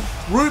ending.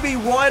 Ruby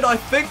Riott, I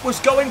think, was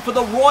going for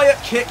the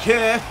Riott kick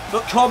here,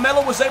 but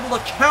Carmella was able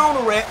to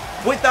counter it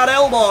with that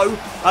elbow,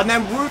 and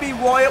then Ruby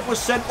Riott was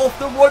sent off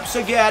the ropes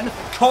again.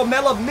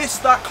 Carmella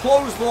missed that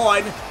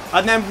clothesline,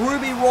 and then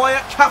Ruby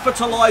Riott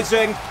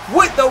capitalizing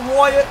with the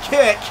Riott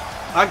kick,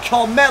 and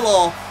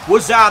Carmella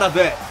was out of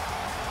it.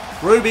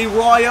 Ruby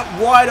Riott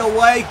right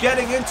away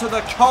getting into the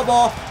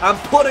cover and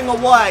putting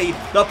away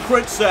the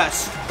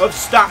Princess of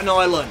Staten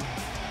Island.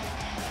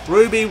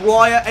 Ruby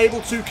Riott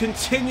able to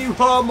continue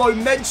her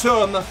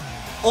momentum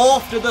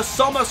after the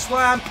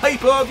Summerslam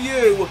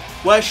pay-per-view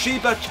where she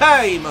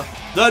became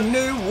the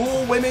new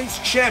Raw Women's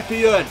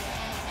Champion.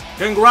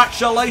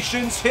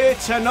 Congratulations here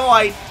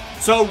tonight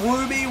to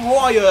Ruby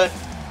Riott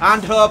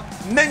and her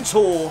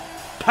mentor,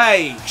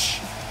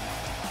 Paige.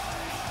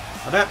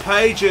 I bet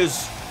Paige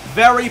is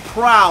very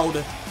proud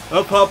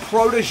of her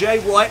protege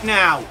right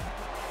now.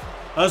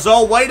 As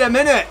oh, wait a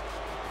minute.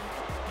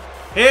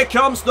 Here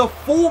comes the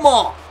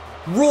former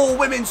Raw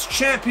Women's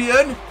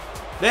Champion.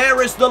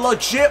 There is the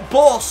legit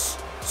boss,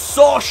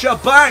 Sasha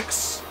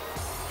Banks.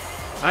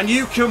 And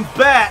you can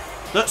bet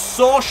that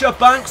Sasha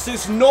Banks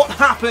is not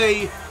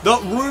happy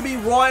that Ruby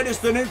Riott is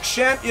the new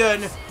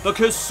champion,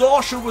 because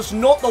Sasha was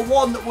not the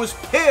one that was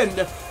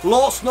pinned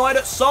last night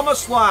at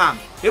SummerSlam.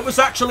 It was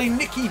actually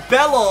Nikki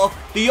Bella,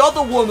 the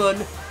other woman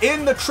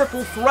in the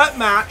triple threat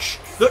match,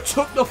 that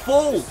took the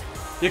fall.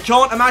 You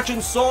can't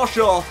imagine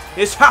Sasha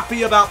is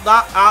happy about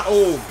that at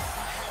all.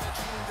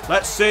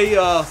 Let's see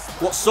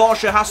what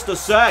Sasha has to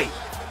say.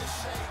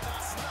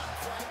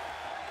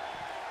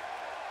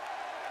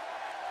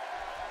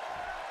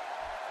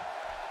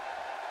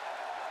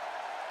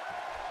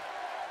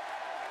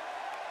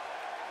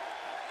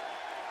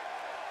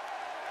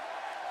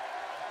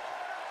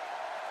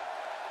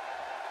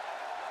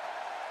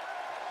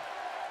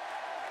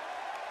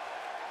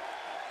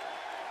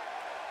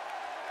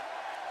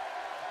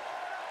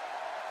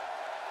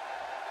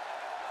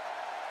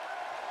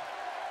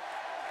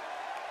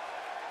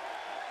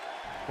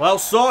 Well,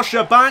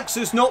 Sasha Banks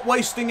is not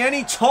wasting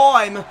any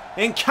time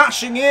in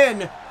cashing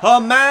in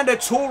her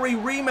mandatory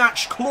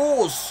rematch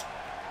clause.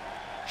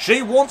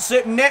 She wants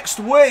it next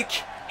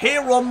week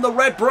here on the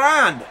Red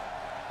Brand.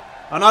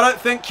 And I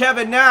don't think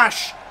Kevin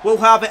Nash will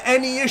have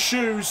any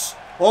issues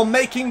on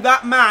making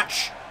that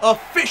match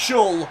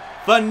official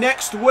for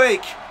next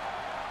week.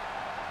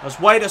 Let's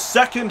wait a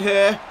second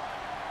here.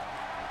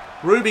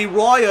 Ruby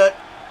Riott,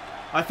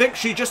 I think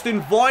she just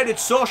invited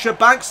Sasha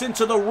Banks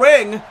into the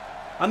ring.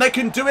 And they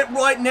can do it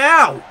right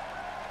now.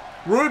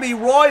 Ruby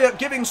Riott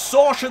giving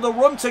Sasha the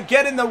room to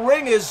get in the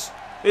ring. Is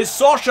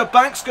Sasha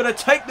Banks going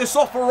to take this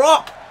offer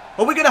up?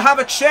 Are we going to have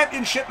a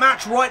championship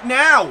match right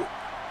now?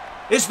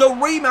 Is the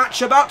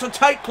rematch about to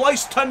take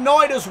place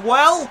tonight as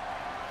well?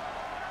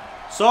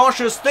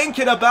 Sasha's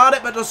thinking about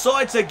it but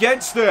decides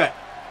against it.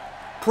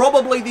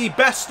 Probably the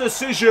best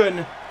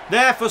decision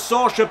there for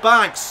Sasha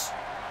Banks.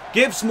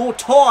 Gives more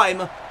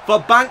time for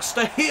Banks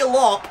to heal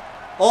up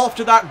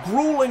after that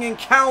grueling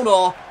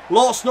encounter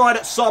last night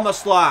at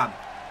SummerSlam.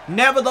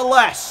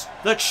 Nevertheless,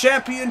 the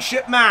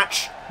championship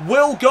match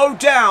will go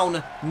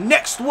down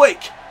next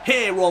week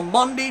here on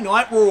Monday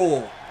Night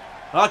Raw.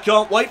 I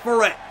can't wait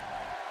for it.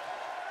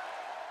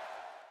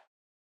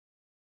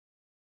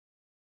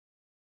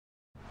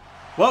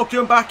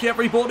 Welcome back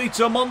everybody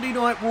to Monday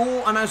Night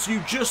Raw, and as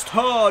you just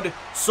heard,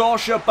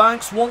 Sasha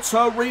Banks wants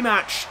her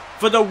rematch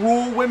for the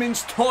Raw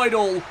Women's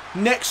title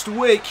next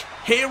week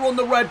here on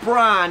the red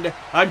brand.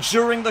 And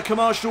during the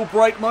commercial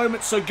break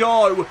moments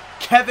ago,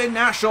 Kevin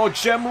Nash, our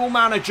general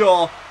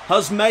manager,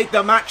 has made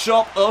the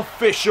matchup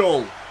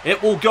official.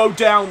 It will go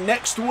down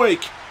next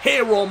week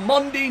here on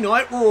Monday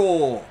Night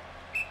Raw.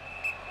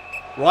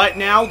 Right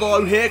now,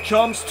 though, here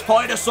comes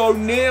Titus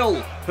O'Neil,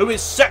 who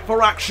is set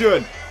for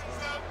action.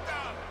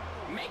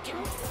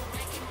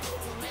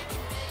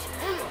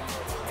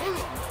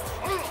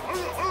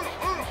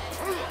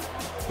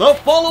 The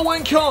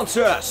following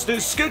contest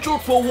is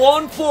scheduled for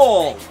one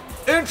fall.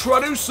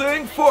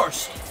 Introducing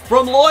first,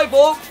 from Live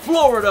Oak,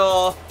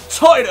 Florida,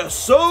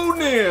 Titus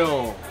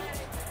O'Neil.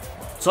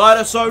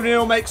 Titus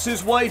O'Neil makes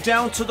his way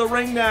down to the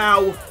ring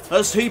now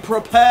as he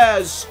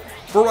prepares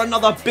for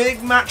another big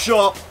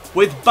matchup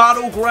with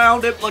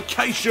battleground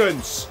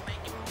implications.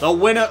 The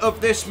winner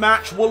of this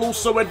match will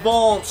also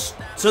advance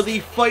to the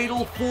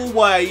fatal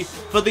four-way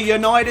for the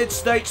United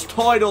States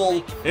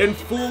title in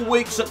 4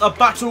 weeks at the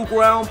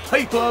Battleground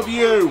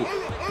pay-per-view.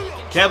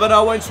 Kevin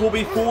Owens will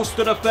be forced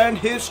to defend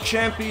his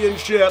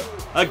championship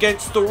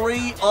against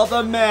 3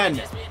 other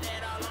men.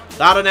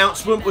 That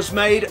announcement was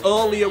made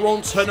earlier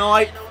on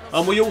tonight,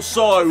 and we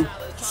also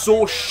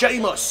saw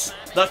Sheamus,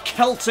 the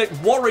Celtic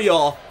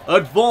Warrior,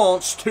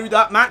 advance to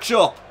that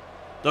matchup.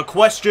 The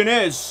question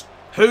is,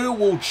 who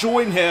will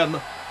join him?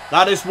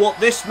 That is what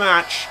this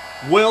match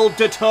will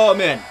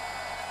determine.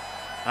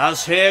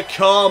 As here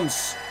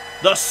comes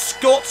the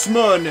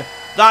Scotsman,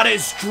 that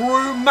is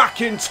Drew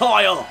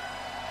McIntyre.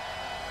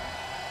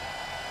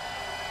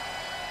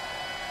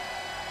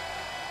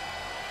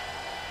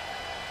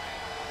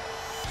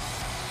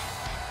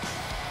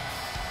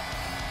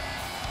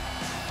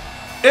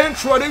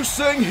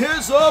 Introducing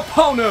his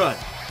opponent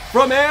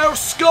from Ayr,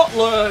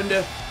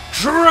 Scotland,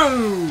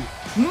 Drew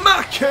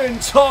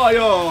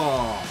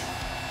McIntyre.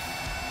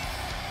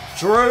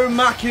 Drew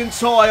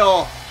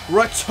McIntyre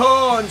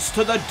returns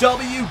to the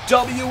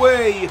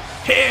WWE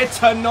here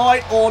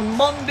tonight on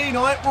Monday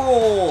Night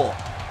Raw.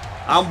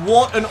 And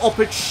what an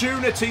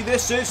opportunity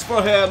this is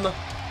for him.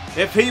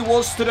 If he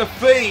was to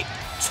defeat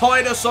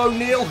Titus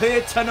O'Neil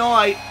here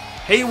tonight,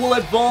 he will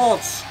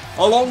advance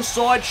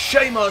alongside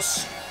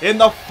Sheamus in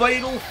the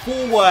fatal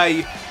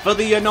four-way for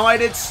the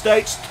United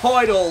States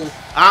title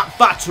at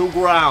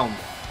Battleground.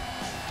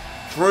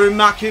 Drew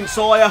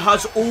McIntyre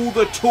has all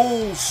the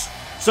tools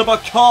to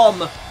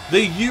become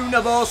the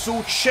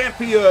Universal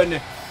Champion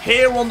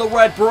here on the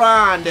red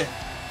brand.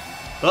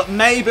 But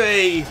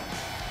maybe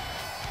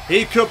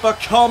he could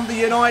become the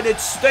United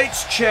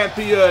States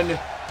Champion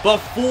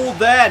before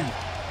then.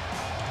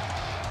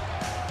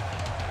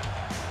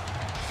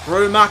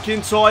 Drew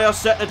McIntyre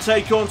set to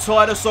take on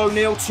Titus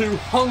O'Neil, 2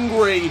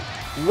 hungry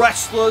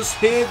wrestlers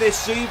here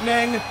this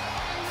evening.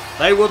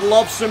 They would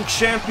love some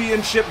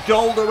championship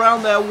gold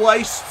around their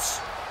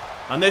waists,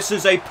 and this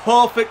is a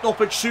perfect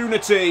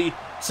opportunity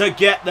to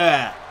get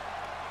there.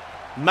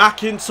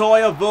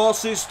 McIntyre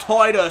versus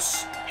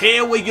Titus.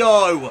 Here we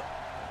go.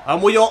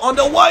 And we are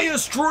underway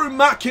as Drew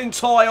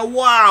McIntyre,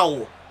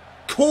 wow,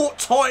 caught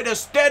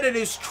Titus dead in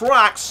his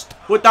tracks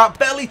with that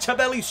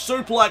belly-to-belly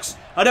suplex.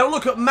 And now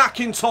look at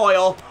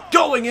McIntyre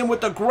going in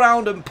with the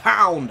ground and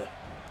pound.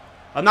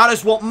 And that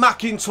is what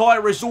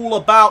McIntyre is all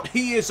about.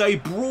 He is a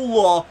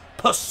brawler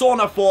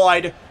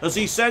personified as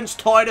he sends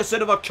Titus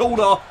into the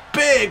corner.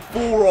 Big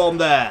forearm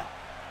there.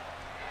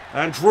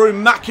 And Drew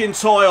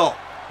McIntyre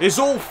is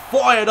all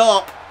fired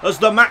up as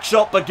the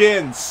matchup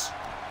begins.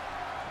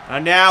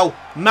 And now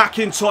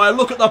McIntyre,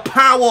 look at the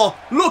power.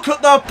 Look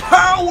at the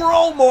power.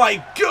 Oh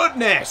my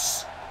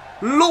goodness.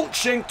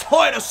 Launching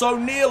Titus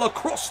O'Neil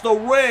across the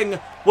ring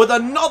with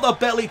another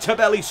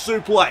belly-to-belly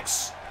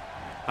suplex.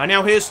 And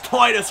now here's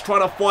Titus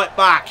trying to fight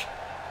back.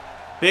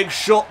 Big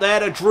shot there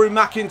to Drew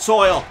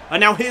McIntyre.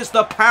 And now here's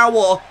the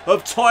power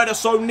of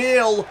Titus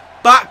O'Neil.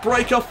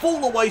 Backbreaker,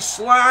 fall-away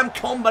slam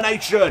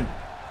combination.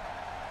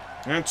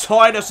 And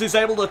Titus is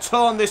able to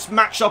turn this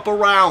matchup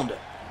around.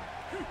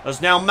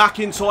 As now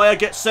McIntyre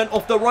gets sent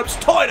off the ropes.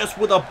 Titus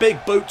with a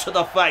big boot to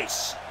the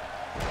face.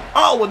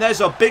 Oh, and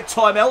there's a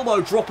big-time elbow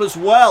drop as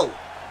well.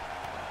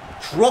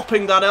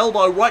 Dropping that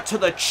elbow right to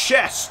the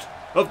chest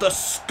of the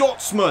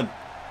Scotsman.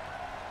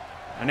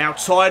 And now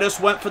Titus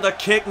went for the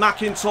kick.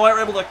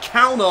 McIntyre able to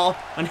counter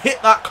and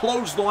hit that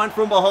clothesline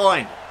from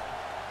behind.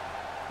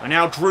 And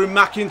now Drew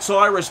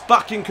McIntyre is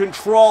back in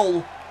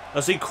control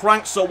as he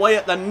cranks away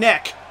at the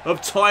neck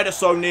of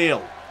Titus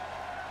O'Neil.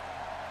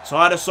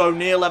 Titus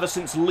O'Neil, ever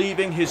since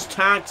leaving his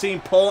tag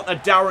team partner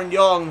Darren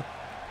Young,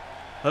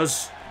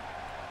 has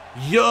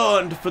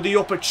yearned for the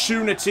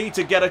opportunity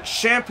to get a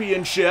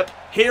championship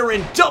here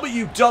in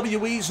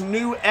WWE's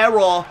new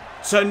era.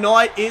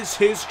 Tonight is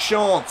his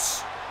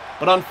chance.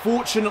 But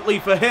unfortunately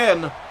for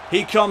him,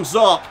 he comes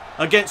up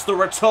against the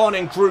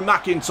returning Drew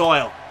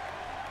McIntyre.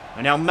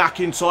 And now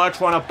McIntyre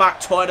trying to back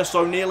Titus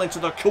O'Neil into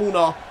the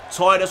corner.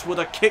 Titus with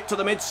a kick to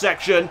the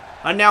midsection.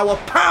 And now a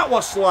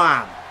power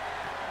slam.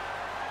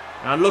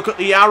 And look at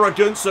the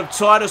arrogance of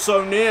Titus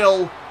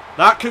O'Neil.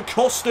 That could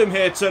cost him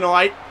here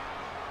tonight.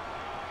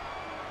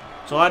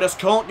 Titus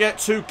can't get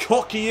too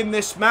cocky in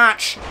this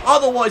match,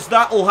 otherwise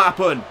that'll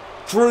happen.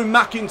 Drew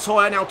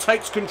McIntyre now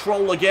takes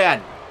control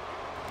again.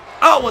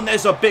 Oh, and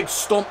there's a big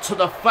stomp to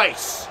the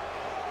face.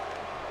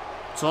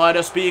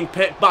 Titus being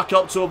picked back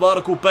up to a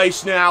vertical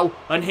base now,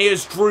 and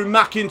here's Drew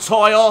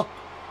McIntyre.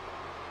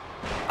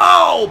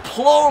 Oh,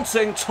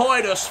 planting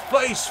Titus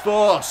face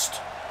first.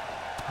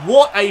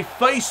 What a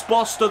face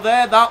buster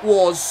there that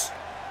was.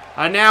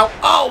 And now,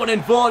 oh, an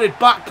inverted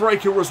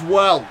backbreaker as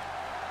well.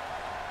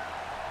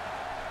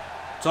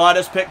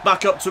 Titus picked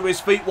back up to his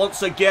feet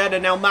once again,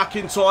 and now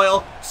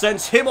McIntyre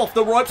sends him off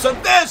the ropes,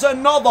 and there's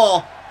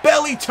another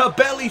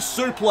belly-to-belly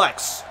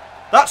suplex.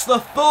 That's the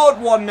third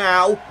one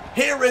now,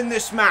 here in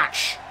this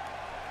match.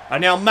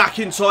 And now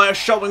McIntyre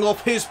showing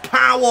off his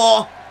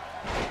power.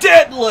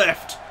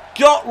 Deadlift,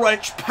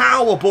 gut-wrench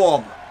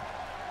powerbomb.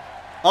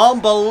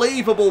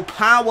 Unbelievable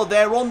power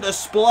there on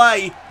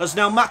display, as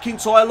now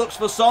McIntyre looks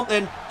for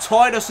something.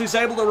 Titus is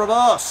able to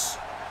reverse.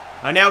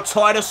 And now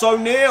Titus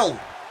O'Neil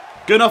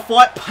gonna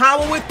fight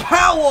power with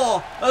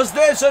power, as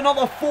there's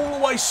another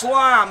fall-away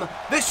slam.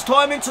 This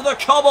time into the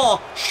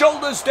cover,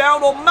 shoulders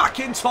down on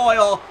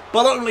McIntyre,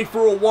 but only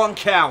for a 1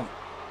 count.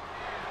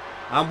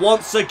 And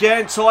once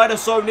again,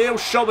 Titus O'Neil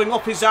showing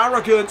off his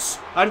arrogance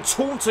and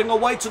taunting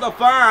away to the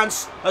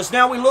fans, as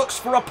now he looks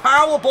for a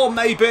powerbomb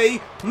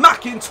maybe.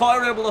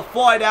 McIntyre able to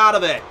fight out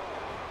of it.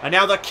 And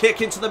now the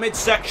kick into the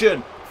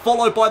midsection,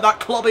 followed by that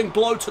clubbing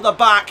blow to the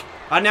back.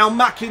 And now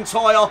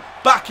McIntyre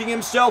backing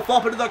himself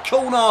up into the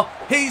corner.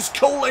 He's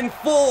calling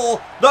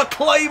for the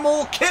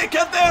Claymore kick,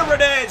 and there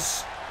it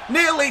is.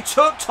 Nearly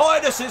took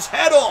Titus's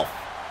head off.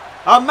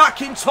 And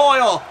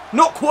McIntyre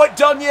not quite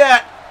done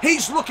yet.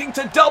 He's looking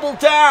to double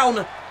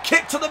down.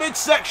 Kick to the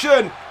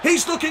midsection.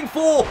 He's looking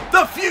for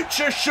the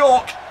Future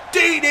Shock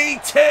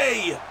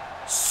DDT.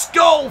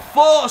 Skull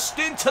first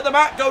into the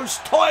mat goes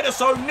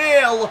Titus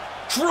O'Neil.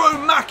 Drew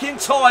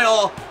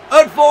McIntyre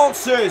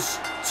advances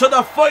to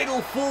the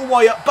fatal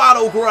four-way at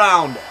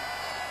Battleground.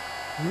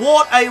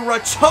 What a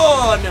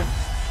return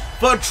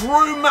for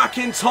Drew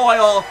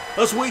McIntyre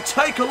as we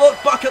take a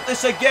look back at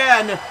this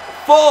again.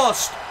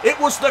 First, it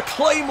was the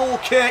Claymore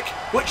kick,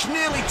 which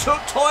nearly took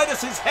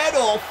Titus's head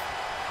off.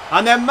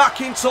 And then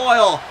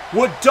McIntyre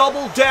would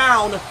double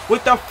down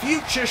with the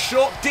Future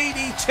Shock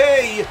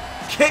DDT.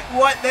 Kick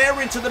right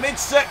there into the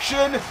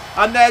midsection.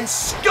 And then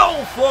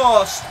skull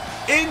first.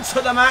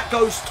 Into the mat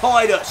goes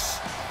Titus.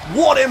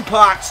 What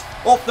impact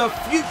off the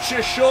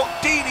Future Shock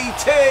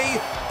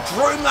DDT.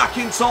 Drew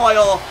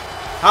McIntyre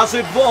has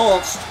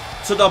advanced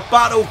to the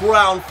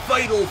Battleground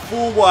Fatal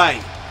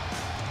 4-Way.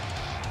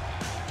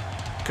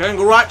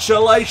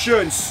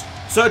 Congratulations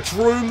to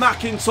Drew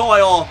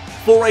McIntyre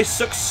for a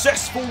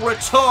successful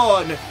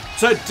return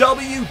to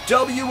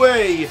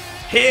WWE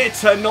here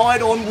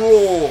tonight on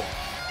Raw.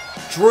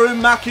 Drew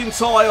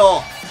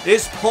McIntyre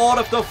is part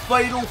of the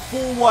Fatal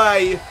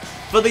 4-Way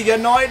for the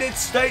United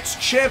States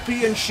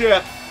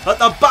Championship at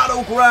the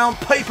Battleground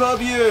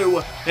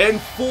pay-per-view in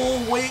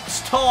 4 weeks'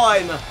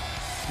 time.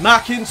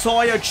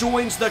 McIntyre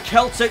joins the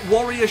Celtic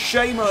Warrior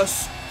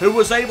Sheamus, who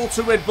was able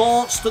to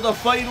advance to the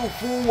Fatal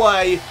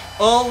 4-Way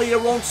earlier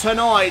on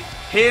tonight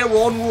here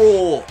on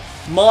Raw.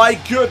 My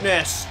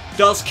goodness,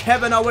 does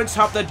Kevin Owens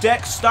have the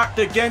deck stacked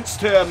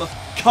against him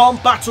come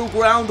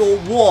Battleground or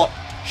what?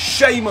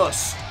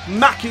 Sheamus,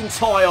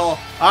 McIntyre,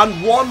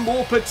 and one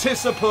more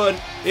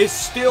participant is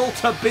still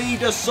to be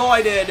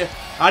decided,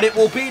 and it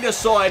will be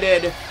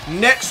decided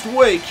next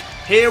week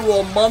here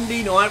on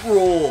Monday Night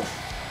Raw.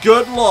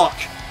 Good luck,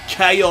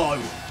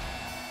 KO.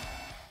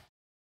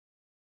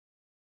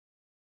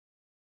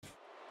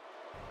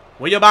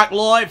 We are back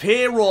live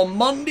here on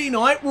Monday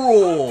Night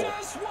Raw.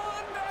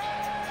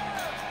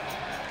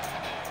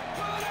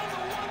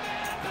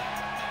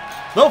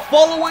 The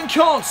following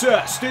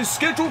contest is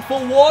scheduled for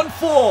one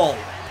fall.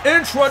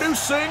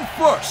 Introducing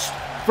first,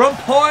 from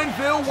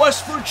Pineville,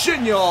 West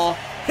Virginia,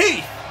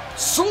 Heath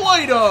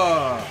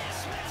Slater.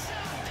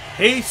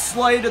 Heath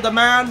Slater, the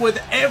man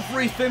with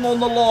everything on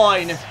the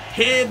line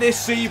here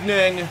this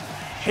evening.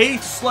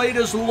 Heath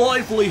Slater's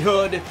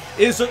livelihood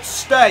is at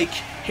stake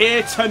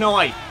here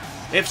tonight.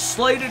 If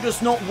Slater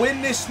does not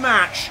win this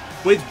match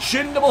with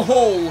Jinder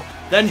Mahal,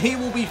 then he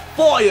will be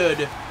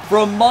fired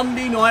from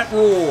Monday Night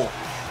Raw.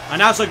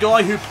 And as a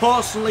guy who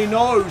personally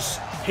knows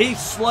Heath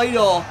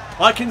Slater,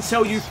 I can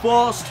tell you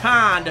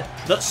firsthand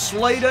that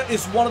Slater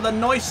is one of the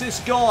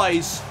nicest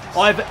guys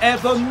I've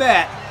ever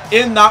met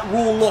in that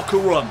Raw locker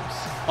room.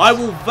 I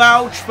will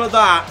vouch for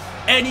that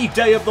any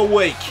day of the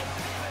week.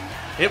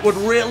 It would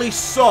really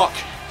suck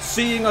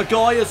seeing a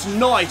guy as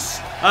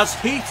nice as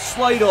Heath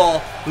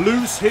Slater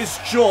lose his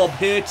job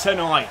here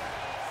tonight.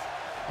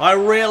 I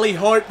really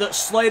hope that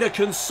Slater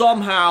can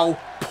somehow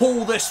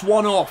pull this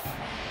one off,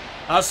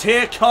 as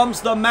here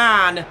comes the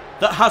man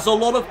that has a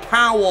lot of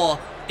power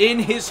in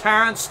his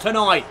hands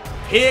tonight.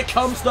 Here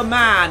comes the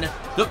man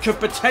that could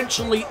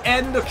potentially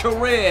end the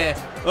career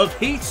of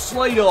Heath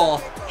Slater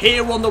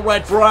here on the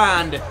red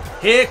brand.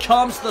 Here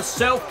comes the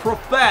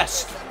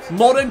self-professed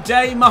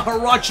modern-day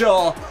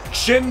Maharaja,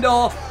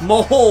 Jinder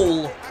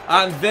Mahal,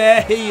 and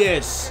there he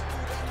is.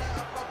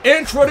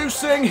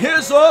 introducing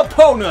his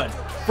opponent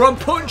from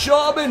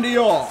Punjab,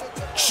 India,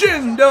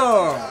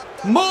 Jinder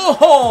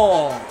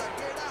Mahal.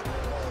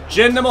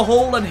 Jinder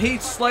Mahal and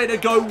Heath Slater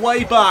go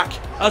way back,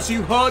 as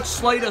you heard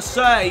Slater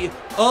say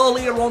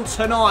earlier on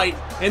tonight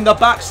in the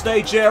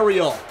backstage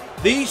area.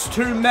 These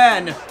two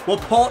men were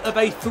part of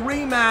a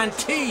three-man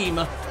team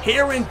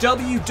here in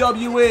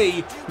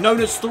WWE known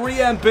as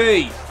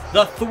 3MB,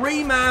 the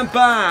three-man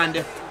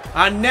band,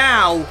 and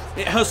now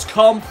it has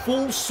come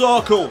full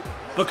circle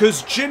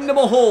because Jinder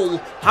Mahal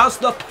has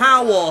the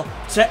power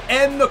to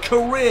end the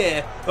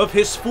career of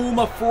his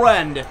former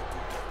friend,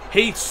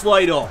 Heath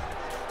Slater.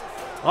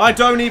 I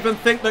don't even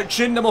think that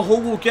Jinder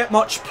Mahal will get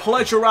much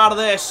pleasure out of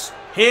this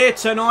here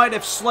tonight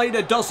if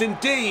Slater does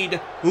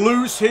indeed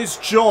lose his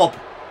job.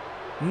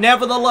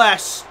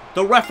 Nevertheless,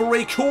 the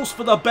referee calls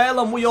for the bell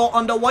and we are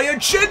underway, and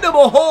Jinder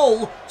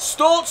Mahal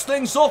starts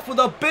things off with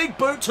a big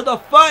boot to the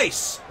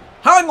face.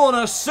 Hang on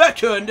a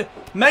second,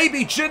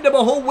 maybe Jinder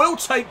Mahal will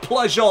take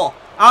pleasure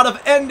out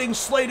of ending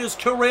Slater's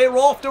career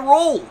after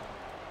all.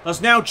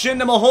 As now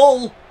Jinder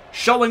Mahal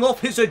showing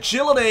off his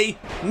agility,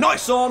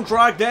 nice arm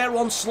drag there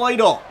on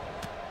Slater.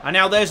 And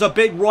now there's a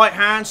big right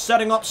hand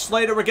setting up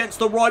Slater against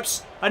the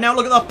ropes. And now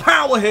look at the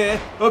power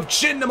here of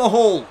Jinder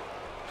Mahal.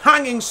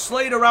 Hanging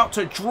Slater out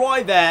to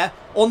dry there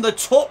on the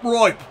top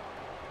rope.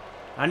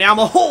 And now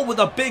Mahal with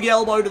a big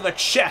elbow to the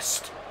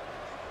chest.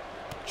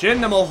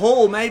 Jinder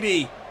Mahal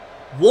maybe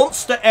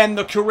wants to end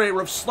the career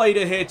of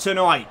Slater here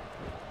tonight.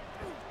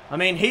 I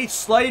mean, Heath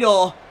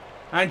Slater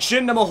and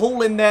Jinder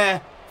Mahal in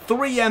their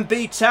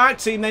 3MB tag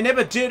team, they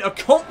never did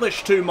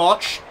accomplish too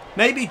much.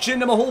 Maybe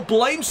Jinder Mahal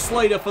blames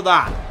Slater for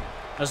that.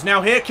 As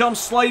now here comes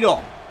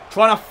Slater,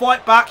 trying to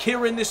fight back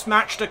here in this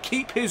match to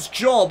keep his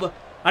job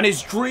and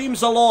his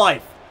dreams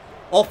alive.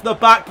 Off the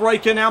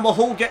backbreaker now,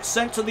 Mahal gets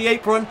sent to the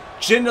apron.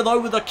 Jinder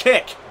though with a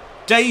kick,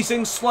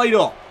 dazing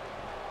Slater.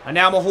 And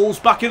now Mahal's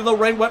back into the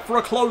ring, went for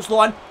a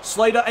clothesline.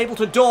 Slater able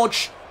to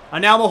dodge.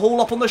 And now Mahal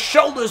up on the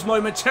shoulders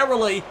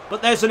momentarily,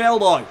 but there's an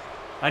elbow.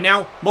 And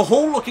now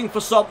Mahal looking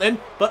for something,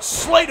 but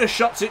Slater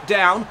shuts it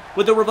down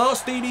with the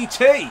reverse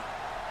DDT.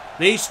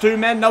 These two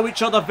men know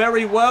each other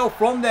very well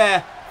from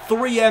their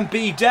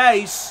 3MB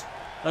days.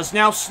 As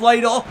now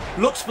Slater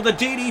looks for the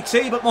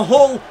DDT, but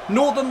Mahal,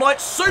 Northern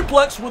Lights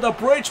suplex with a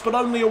bridge, but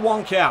only a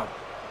 1 count.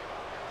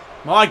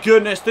 My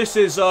goodness, this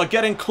is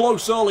getting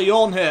close early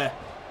on here.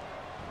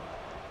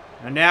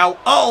 And now,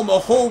 oh,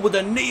 Mahal with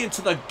a knee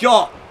into the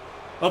gut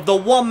of the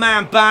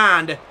one-man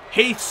band,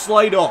 Heath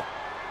Slater.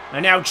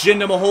 And now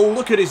Jinder Mahal,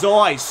 look at his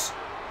eyes.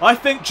 I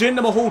think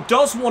Jinder Mahal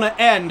does want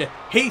to end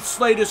Heath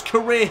Slater's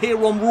career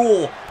here on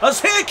Raw.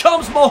 As here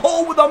comes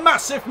Mahal with a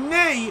massive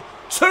knee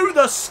to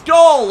the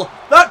skull.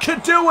 That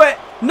could do it.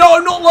 No,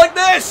 not like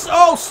this.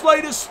 Oh,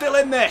 Slater's still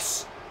in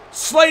this.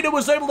 Slater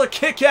was able to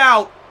kick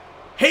out.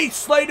 Heath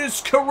Slater's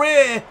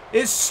career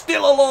is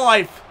still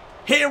alive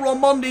here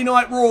on Monday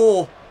Night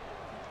Raw.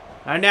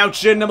 And now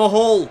Jinder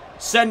Mahal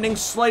sending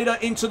Slater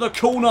into the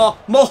corner.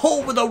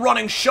 Mahal with a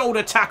running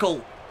shoulder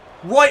tackle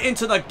right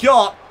into the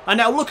gut. And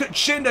now look at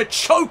Jinder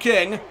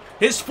choking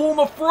his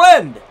former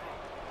friend.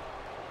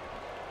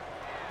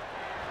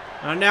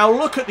 And now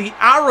look at the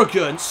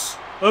arrogance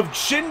of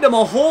Jinder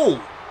Mahal.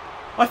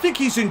 I think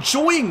he's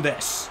enjoying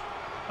this.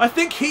 I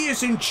think he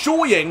is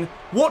enjoying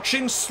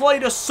watching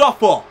Slater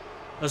suffer.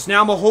 As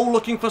now Mahal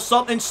looking for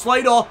something.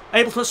 Slater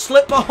able to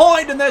slip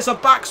behind, and there's a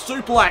back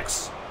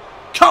suplex.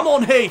 Come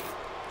on, Heath.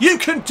 You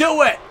can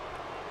do it.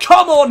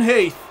 Come on,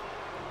 Heath.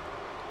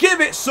 Give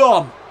it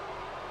some.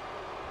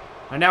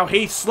 And now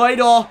Heath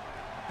Slater.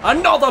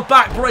 Another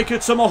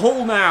backbreaker to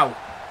Mahal now.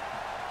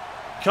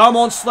 Come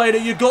on, Slater.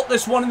 You got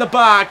this one in the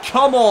bag.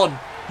 Come on.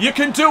 You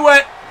can do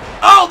it.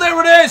 Oh, there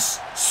it is.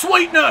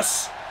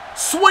 Sweetness.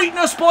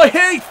 Sweetness by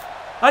Heath.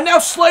 And now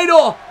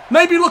Slater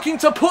maybe looking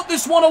to put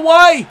this one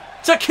away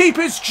to keep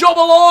his job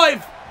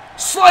alive.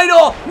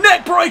 Slater,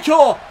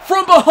 neckbreaker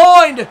from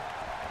behind.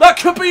 That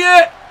could be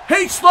it.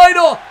 Heath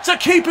Slater to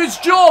keep his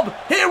job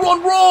here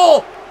on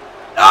Raw.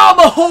 Oh,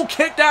 Mahal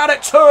kicked out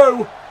at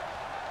 2.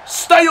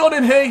 Stay on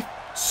him, Heath.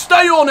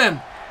 Stay on him.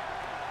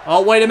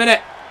 Oh, wait a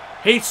minute.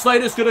 Heath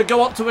Slater's going to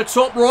go up to the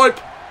top rope.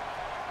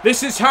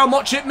 This is how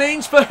much it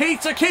means for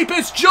Heath to keep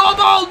his job.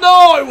 Oh,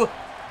 no.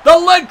 The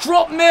leg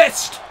drop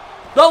missed.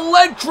 The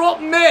leg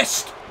drop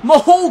missed.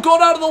 Mahal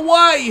got out of the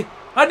way.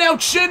 And now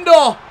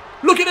Jinder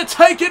looking to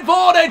take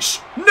advantage.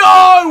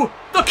 No.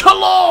 The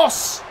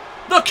Colossus.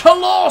 The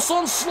Colossus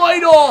on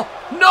Slater.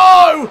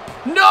 No.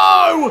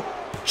 No.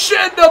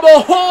 Jinder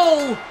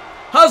Mahal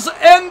has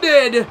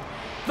ended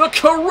the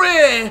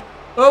career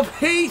of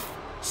Heath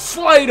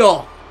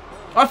Slater.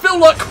 I feel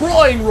like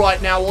crying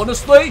right now,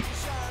 honestly.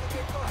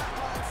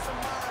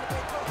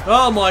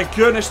 Oh my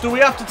goodness, do we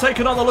have to take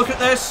another look at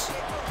this?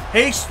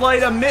 Heath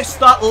Slater missed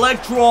that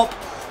leg drop,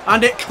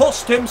 and it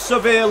cost him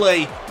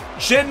severely.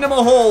 Jinder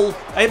Mahal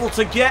able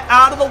to get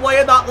out of the way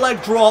of that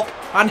leg drop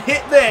and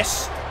hit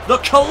this. The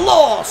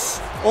Colossus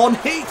on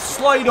Heath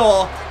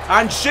Slater,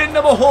 and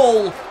Jinder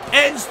Mahal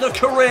ends the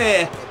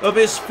career of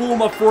his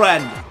former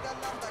friend.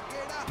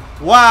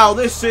 Wow,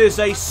 this is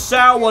a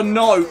sour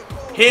note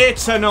here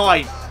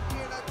tonight.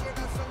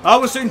 I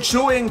was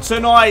enjoying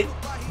tonight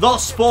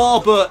thus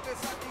far, but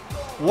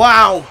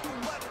wow,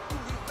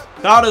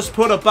 that has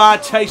put a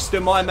bad taste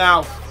in my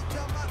mouth.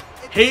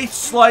 Heath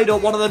Slater,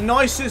 one of the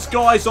nicest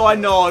guys I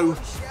know,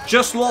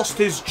 just lost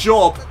his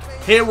job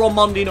here on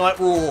Monday Night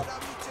Raw.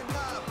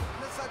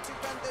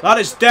 That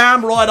is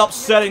damn right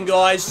upsetting,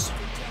 guys.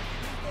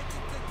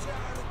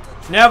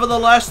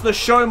 Nevertheless, the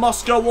show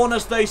must go on,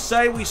 as they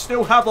say. We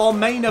still have our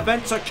main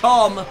event to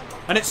come,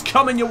 and it's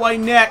coming your way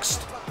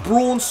next.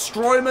 Braun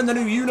Strowman, the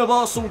new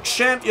Universal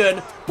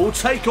Champion, will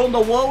take on the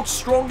world's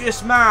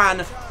strongest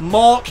man,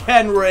 Mark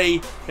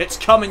Henry. It's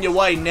coming your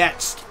way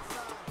next.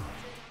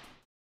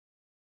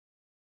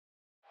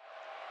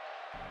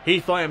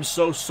 Heath, I am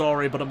so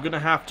sorry, but I'm going to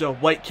have to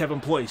wait,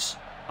 Kevin, please.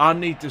 I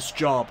need this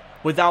job.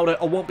 Without it,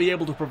 I won't be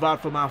able to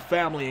provide for my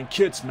family and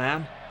kids,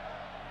 man.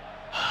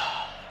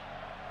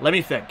 Let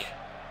me think.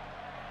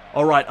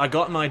 Alright, I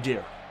got an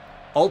idea.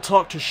 I'll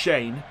talk to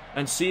Shane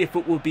and see if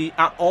it would be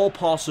at all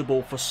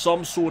possible for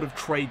some sort of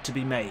trade to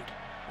be made.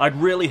 I'd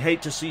really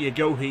hate to see you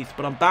go, Heath,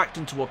 but I'm backed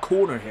into a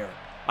corner here.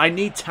 I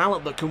need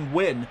talent that can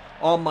win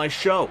on my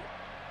show.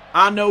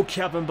 I know,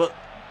 Kevin, but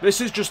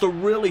this is just a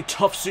really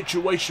tough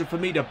situation for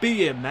me to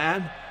be in,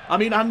 man. I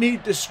mean, I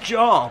need this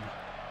job.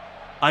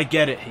 I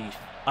get it, Heath.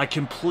 I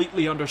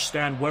completely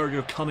understand where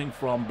you're coming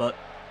from, but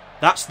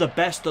that's the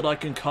best that I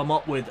can come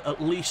up with,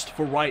 at least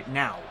for right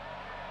now.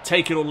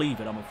 Take it or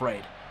leave it, I'm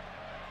afraid.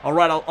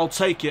 Alright, I'll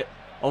take it.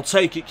 I'll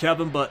take it,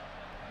 Kevin, but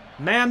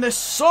man, this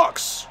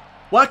sucks.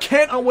 Why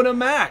can't I win a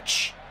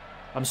match?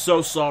 I'm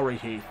so sorry,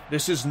 Heath.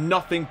 This is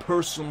nothing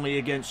personally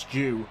against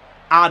you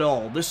at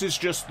all. This is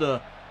just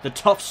the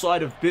tough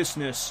side of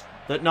business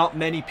that not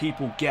many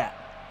people get,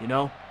 you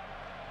know?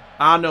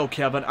 I know,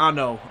 Kevin, I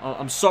know.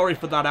 I'm sorry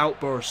for that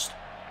outburst.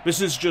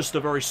 This is just a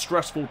very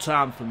stressful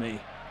time for me.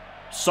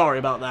 Sorry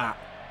about that.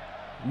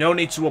 No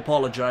need to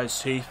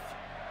apologize, Heath.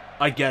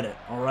 I get it,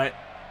 alright?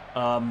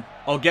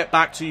 I'll get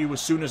back to you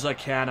as soon as I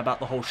can about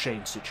the whole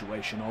Shane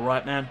situation,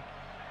 alright, man?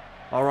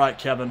 Alright,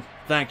 Kevin.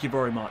 Thank you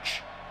very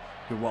much.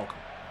 You're welcome.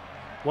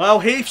 Well,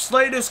 Heath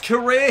Slater's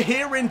career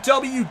here in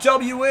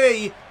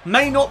WWE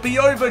may not be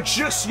over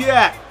just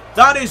yet.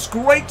 That is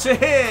great to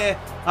hear,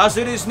 as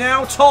it is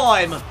now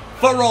time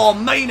for our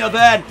main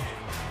event.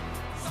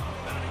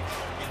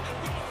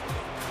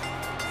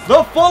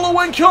 The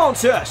following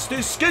contest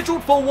is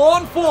scheduled for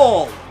one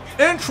fall.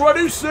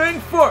 Introducing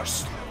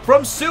first,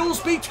 from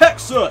Silsbee,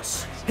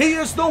 Texas, he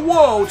is the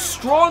world's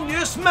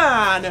strongest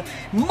man,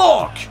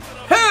 Mark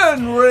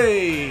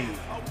Henry.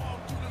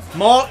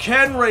 Mark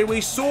Henry,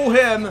 we saw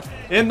him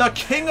in the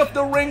King of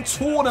the Ring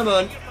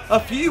tournament a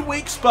few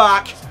weeks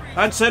back,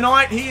 and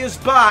tonight he is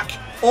back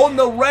on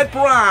the red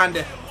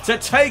brand to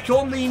take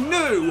on the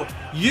new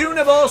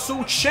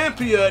Universal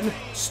Champion,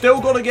 still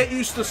got to get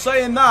used to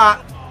saying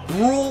that,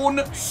 Braun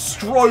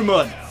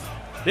Strowman.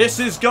 This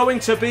is going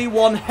to be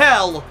one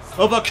hell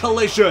of a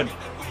collision.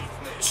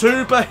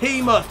 Two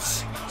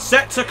behemoths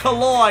set to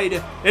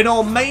collide in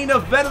our main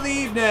event of the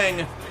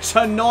evening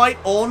tonight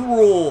on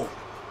Raw.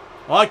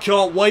 I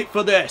can't wait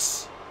for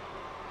this.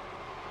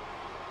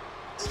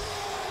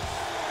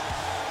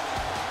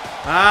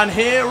 And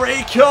here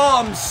he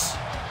comes,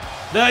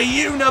 the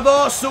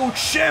Universal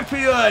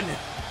Champion,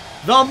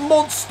 the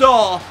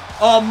monster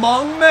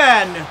among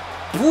men,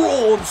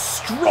 Braun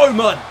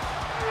Strowman.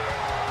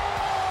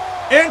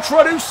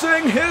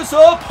 Introducing his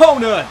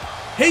opponent,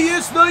 he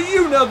is the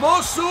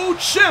Universal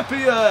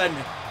Champion,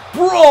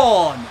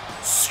 Braun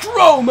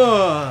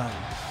Strowman.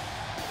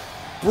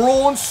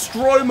 Braun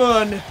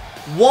Strowman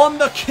won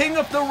the King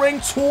of the Ring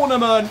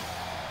tournament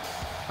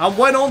and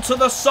went on to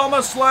the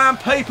Summerslam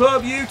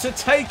pay-per-view to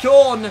take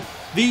on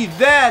the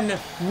then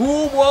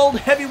Raw World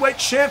Heavyweight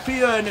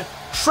Champion,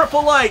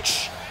 Triple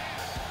H.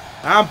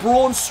 And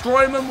Braun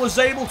Strowman was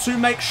able to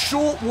make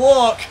short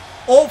work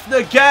of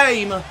the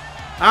game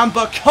and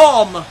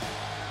become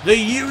the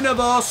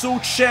Universal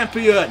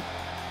Champion.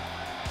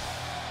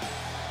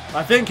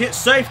 I think it's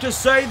safe to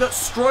say that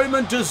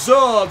Strowman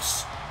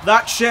deserves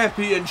that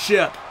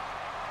championship,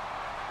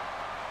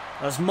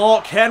 as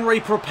Mark Henry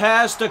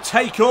prepares to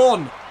take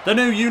on the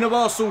new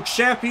Universal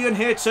Champion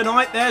here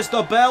tonight. There's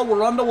the bell,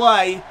 we're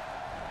underway.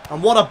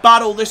 And what a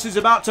battle this is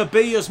about to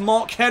be as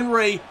Mark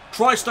Henry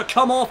tries to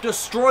come after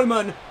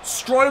Strowman.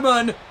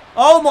 Strowman,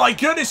 oh my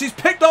goodness, he's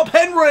picked up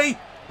Henry.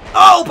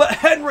 Oh, but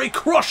Henry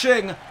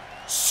crushing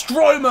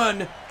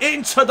Strowman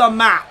into the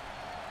mat.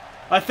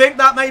 I think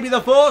that may be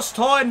the first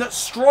time that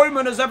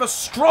Strowman has ever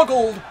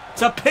struggled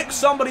to pick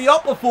somebody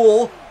up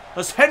before,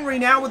 as Henry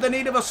now with the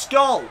need of a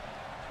skull.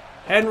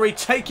 Henry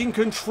taking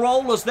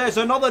control as there's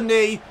another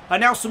knee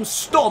and now some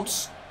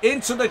stomps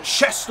into the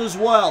chest as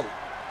well.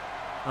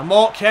 And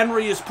Mark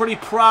Henry is pretty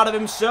proud of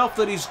himself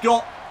that he's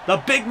got the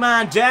big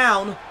man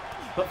down.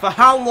 But for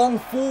how long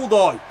for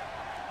though?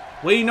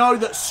 We know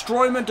that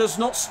Strowman does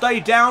not stay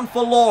down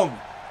for long,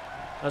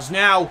 as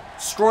now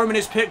Strowman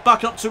is picked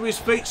back up to his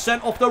feet,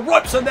 sent off the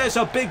ropes, and there's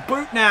a big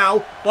boot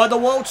now by the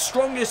world's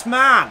strongest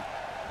man.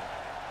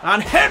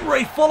 And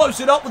Henry follows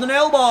it up with an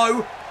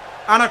elbow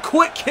and a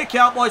quick kick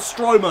out by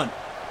Strowman.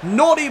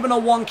 Not even a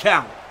 1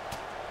 count.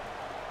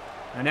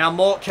 And now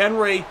Mark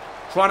Henry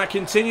trying to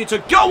continue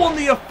to go on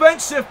the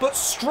offensive, but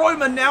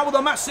Strowman now with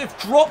a massive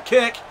drop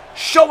kick,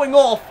 showing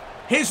off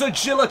his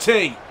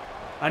agility.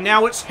 And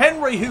now it's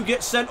Henry who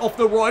gets sent off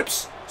the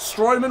ropes.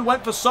 Strowman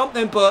went for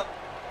something, but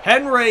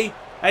Henry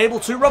able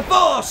to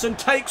reverse and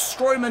take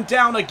Strowman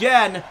down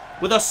again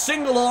with a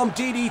single arm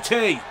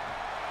DDT.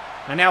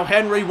 And now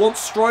Henry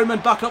wants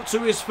Strowman back up to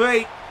his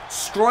feet.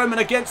 Strowman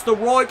against the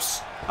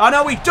ropes. And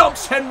now he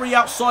dumps Henry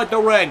outside the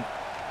ring.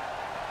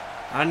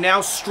 And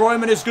now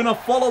Strowman is going to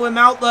follow him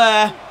out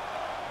there.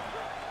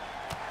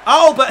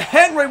 Oh, but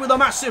Henry with a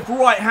massive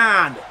right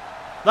hand.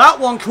 That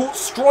one caught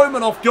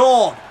Strowman off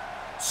guard.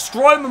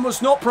 Strowman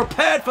was not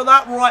prepared for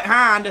that right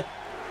hand.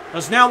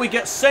 As now we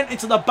get sent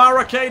into the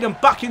barricade and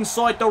back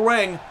inside the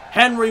ring.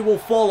 Henry will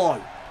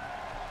follow.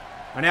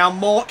 And now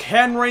Mark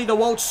Henry, the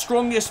world's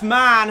strongest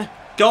man,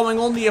 going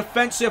on the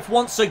offensive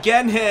once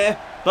again here.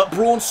 But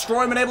Braun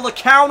Strowman able to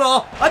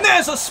counter. And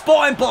there's a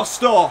spine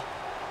buster.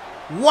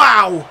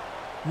 Wow.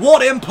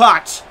 What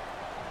impact.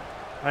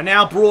 And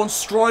now Braun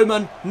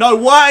Strowman. No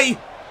way.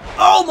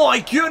 Oh my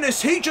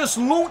goodness. He just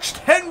launched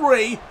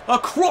Henry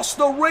across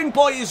the ring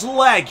by his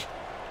leg.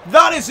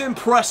 That is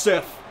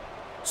impressive.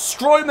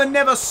 Strowman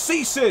never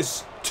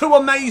ceases to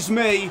amaze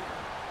me.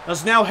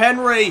 As now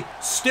Henry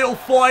still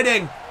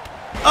fighting.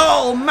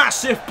 Oh,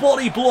 massive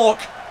body block.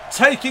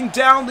 Taking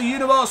down the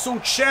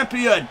Universal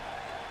Champion.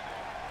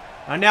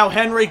 And now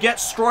Henry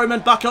gets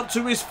Strowman back up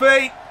to his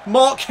feet.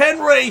 Mark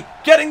Henry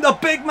getting the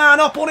big man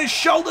up on his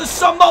shoulders.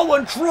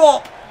 Samoan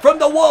drop from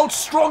the world's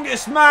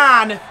strongest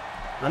man.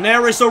 And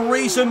there is a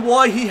reason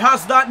why he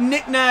has that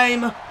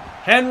nickname.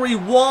 Henry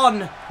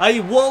won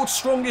a World's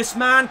Strongest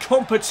Man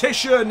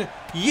competition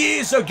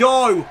years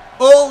ago,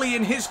 early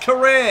in his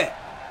career.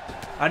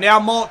 And now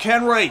Mark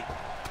Henry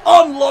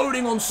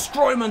unloading on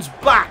Strowman's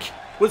back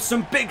with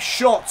some big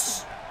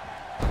shots.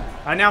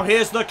 And now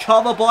here's the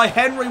cover by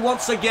Henry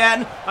once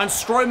again, and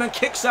Strowman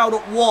kicks out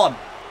at 1.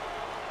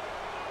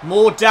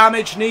 More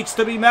damage needs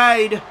to be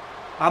made,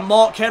 and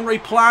Mark Henry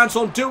plans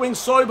on doing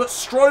so, but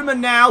Strowman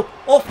now,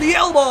 off the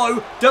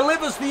elbow,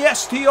 delivers the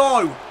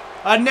STO.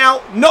 And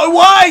now, no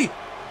way!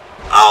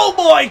 Oh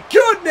my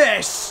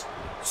goodness!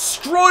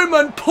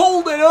 Strowman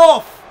pulled it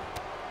off.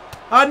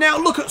 And now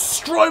look at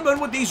Strowman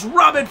with these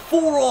rabid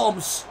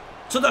forearms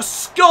to the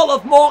skull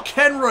of Mark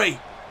Henry.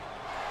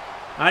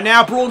 And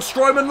now Braun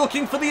Strowman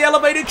looking for the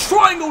elevated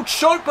triangle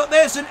choke, but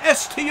there's an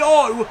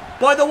STO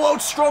by the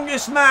world's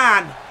strongest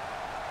man.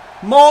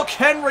 Mark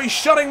Henry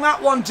shutting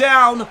that one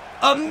down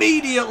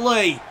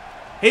immediately.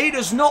 He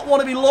does not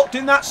want to be locked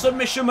in that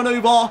submission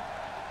maneuver.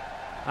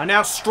 And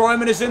now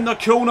Strowman is in the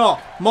corner.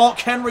 Mark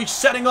Henry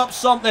setting up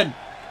something.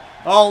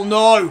 Oh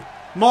no.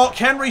 Mark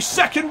Henry's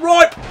second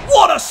rope.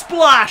 What a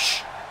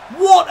splash.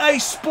 What a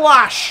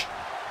splash.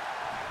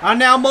 And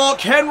now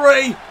Mark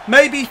Henry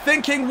may be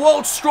thinking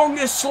world's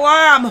strongest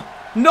slam.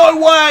 No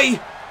way.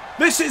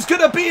 This is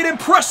going to be an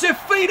impressive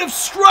feat of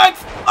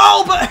strength.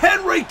 Oh, but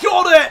Henry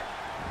got it.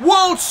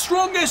 World's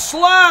strongest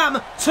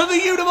slam to the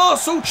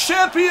Universal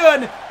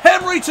Champion.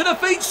 Henry to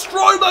defeat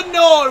Strowman.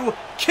 No.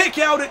 Kick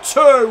out at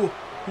 2.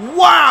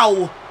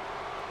 Wow.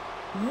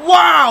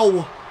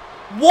 Wow.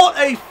 What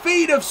a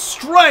feat of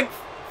strength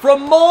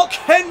from Mark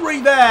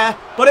Henry there.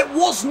 But it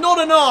was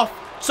not enough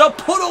to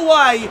put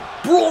away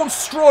Braun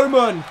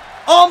Strowman.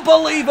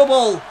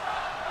 Unbelievable.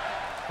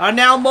 And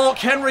now Mark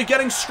Henry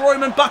getting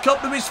Strowman back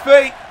up to his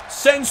feet.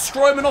 Sends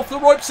Strowman off the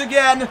ropes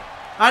again.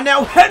 And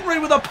now Henry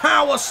with a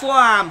power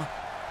slam.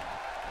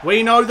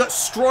 We know that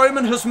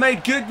Strowman has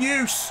made good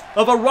use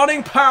of a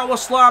running power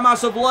slam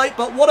as of late.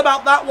 But what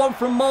about that one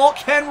from Mark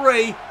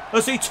Henry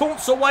as he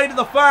taunts away to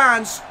the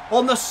fans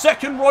on the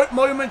second rope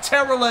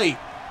momentarily.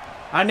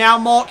 And now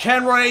Mark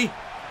Henry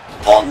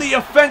on the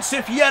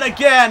offensive yet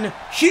again.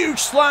 Huge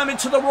slam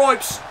into the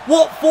ropes.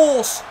 What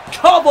force.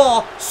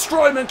 Cover.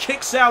 Strowman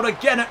kicks out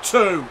again at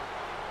 2.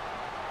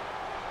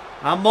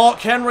 And Mark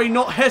Henry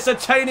not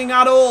hesitating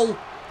at all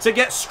to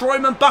get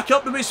Strowman back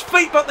up to his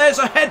feet. But there's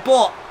a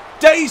headbutt.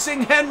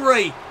 Dazing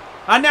Henry.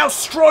 And now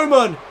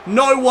Strowman.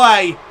 No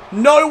way.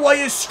 No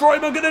way is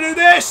Strowman going to do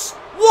this.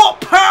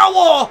 What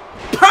power.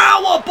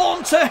 Power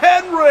bomb to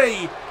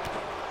Henry.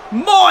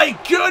 My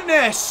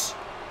goodness.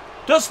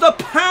 Does the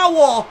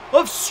power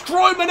of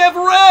Strowman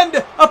ever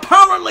end?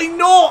 Apparently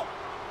not.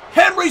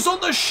 Henry's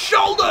on the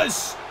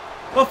shoulders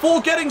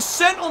before getting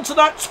sent onto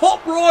that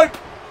top rope.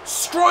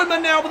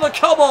 Strowman now with a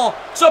cover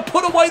to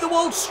put away the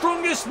world's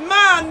strongest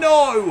man.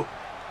 No.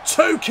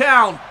 2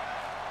 count.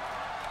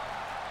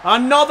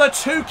 Another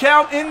 2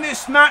 count in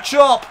this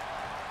matchup.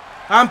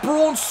 And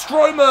Braun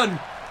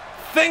Strowman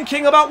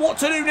thinking about what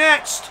to do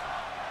next.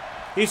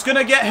 He's going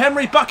to get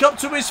Henry back up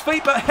to his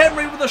feet, but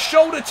Henry with a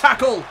shoulder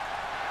tackle.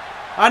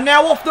 And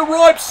now off the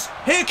ropes.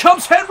 Here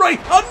comes Henry.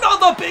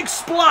 Another big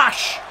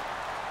splash.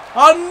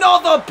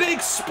 Another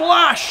big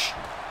splash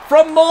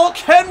from Mark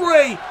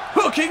Henry.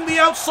 Hooking the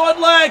outside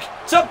leg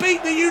to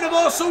beat the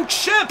Universal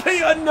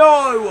Champion.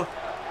 No.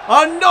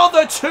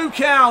 Another 2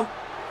 count.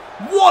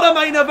 What a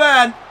main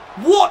event.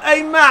 What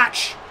a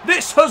match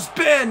this has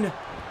been.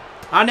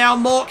 And now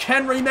Mark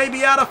Henry may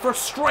be out of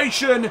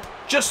frustration,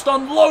 just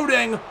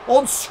unloading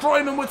on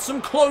Strowman with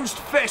some closed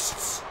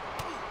fists.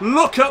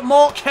 Look at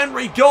Mark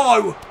Henry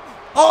go.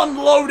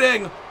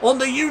 Unloading on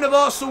the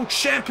Universal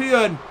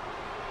Champion.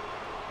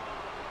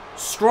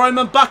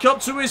 Strowman back up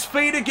to his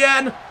feet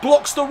again.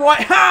 Blocks the right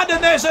hand,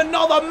 and there's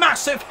another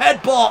massive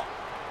headbutt.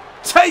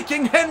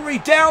 Taking Henry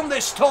down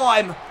this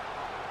time.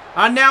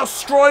 And now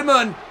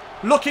Strowman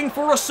looking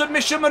for a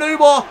submission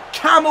maneuver.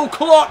 Camel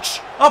clutch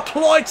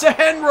applied to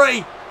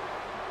Henry.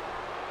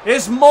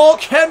 Is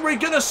Mark Henry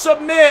going to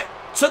submit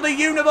to the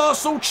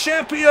Universal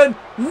Champion?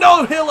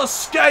 No, he'll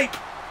escape.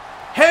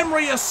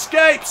 Henry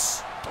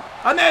escapes.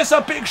 And there's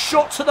a big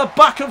shot to the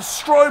back of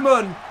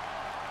Strowman.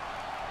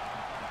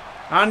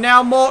 And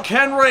now Mark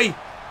Henry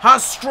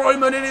has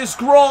Strowman in his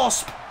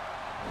grasp.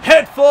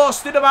 Head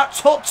first into that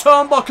top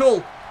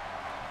turnbuckle.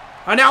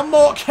 And now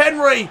Mark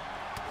Henry,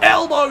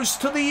 elbows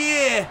to the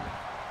ear.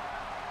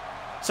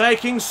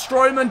 Taking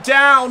Strowman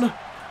down.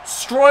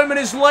 Strowman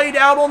is laid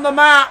out on the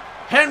mat.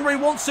 Henry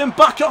wants him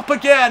back up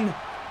again.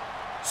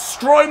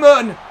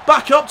 Strowman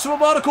back up to a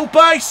vertical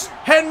base.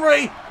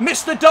 Henry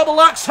missed the double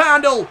axe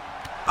handle.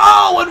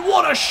 Oh, and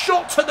what a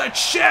shot to the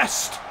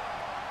chest.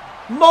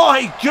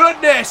 My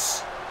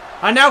goodness.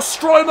 And now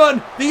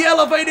Strowman, the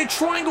elevated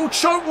triangle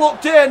choke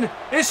locked in.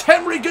 Is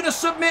Henry going to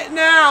submit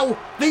now?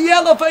 The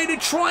elevated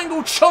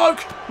triangle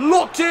choke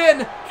locked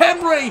in.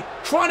 Henry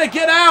trying to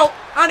get out,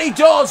 and he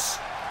does.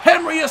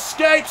 Henry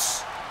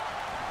escapes.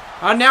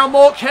 And now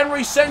Mark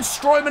Henry sends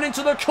Strowman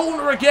into the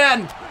corner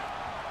again.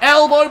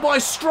 Elbow by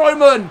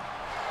Strowman.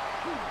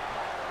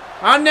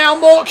 And now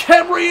Mark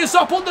Henry is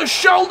up on the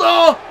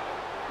shoulder.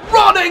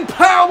 Running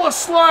power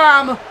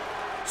slam.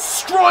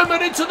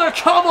 Strowman into the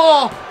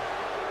cover.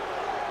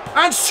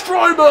 And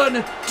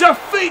Strowman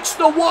defeats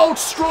the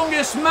world's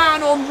strongest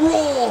man on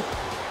Raw.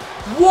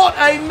 What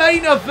a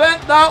main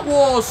event that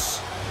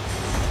was.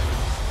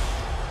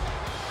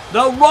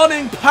 The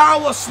running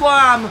power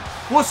slam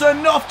was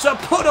enough to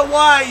put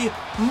away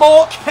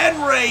Mark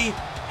Henry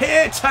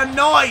here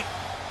tonight.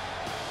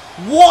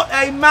 What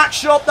a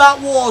matchup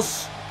that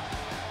was.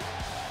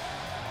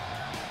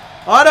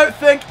 I don't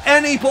think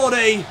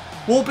anybody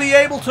will be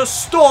able to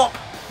stop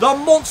the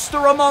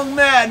monster among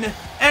men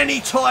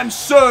anytime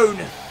soon.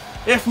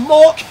 If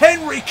Mark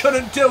Henry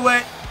couldn't do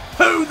it,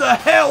 who the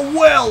hell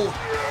will?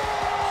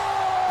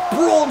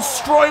 Braun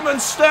Strowman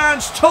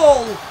stands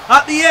tall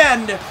at the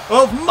end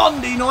of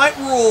Monday Night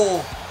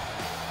Raw.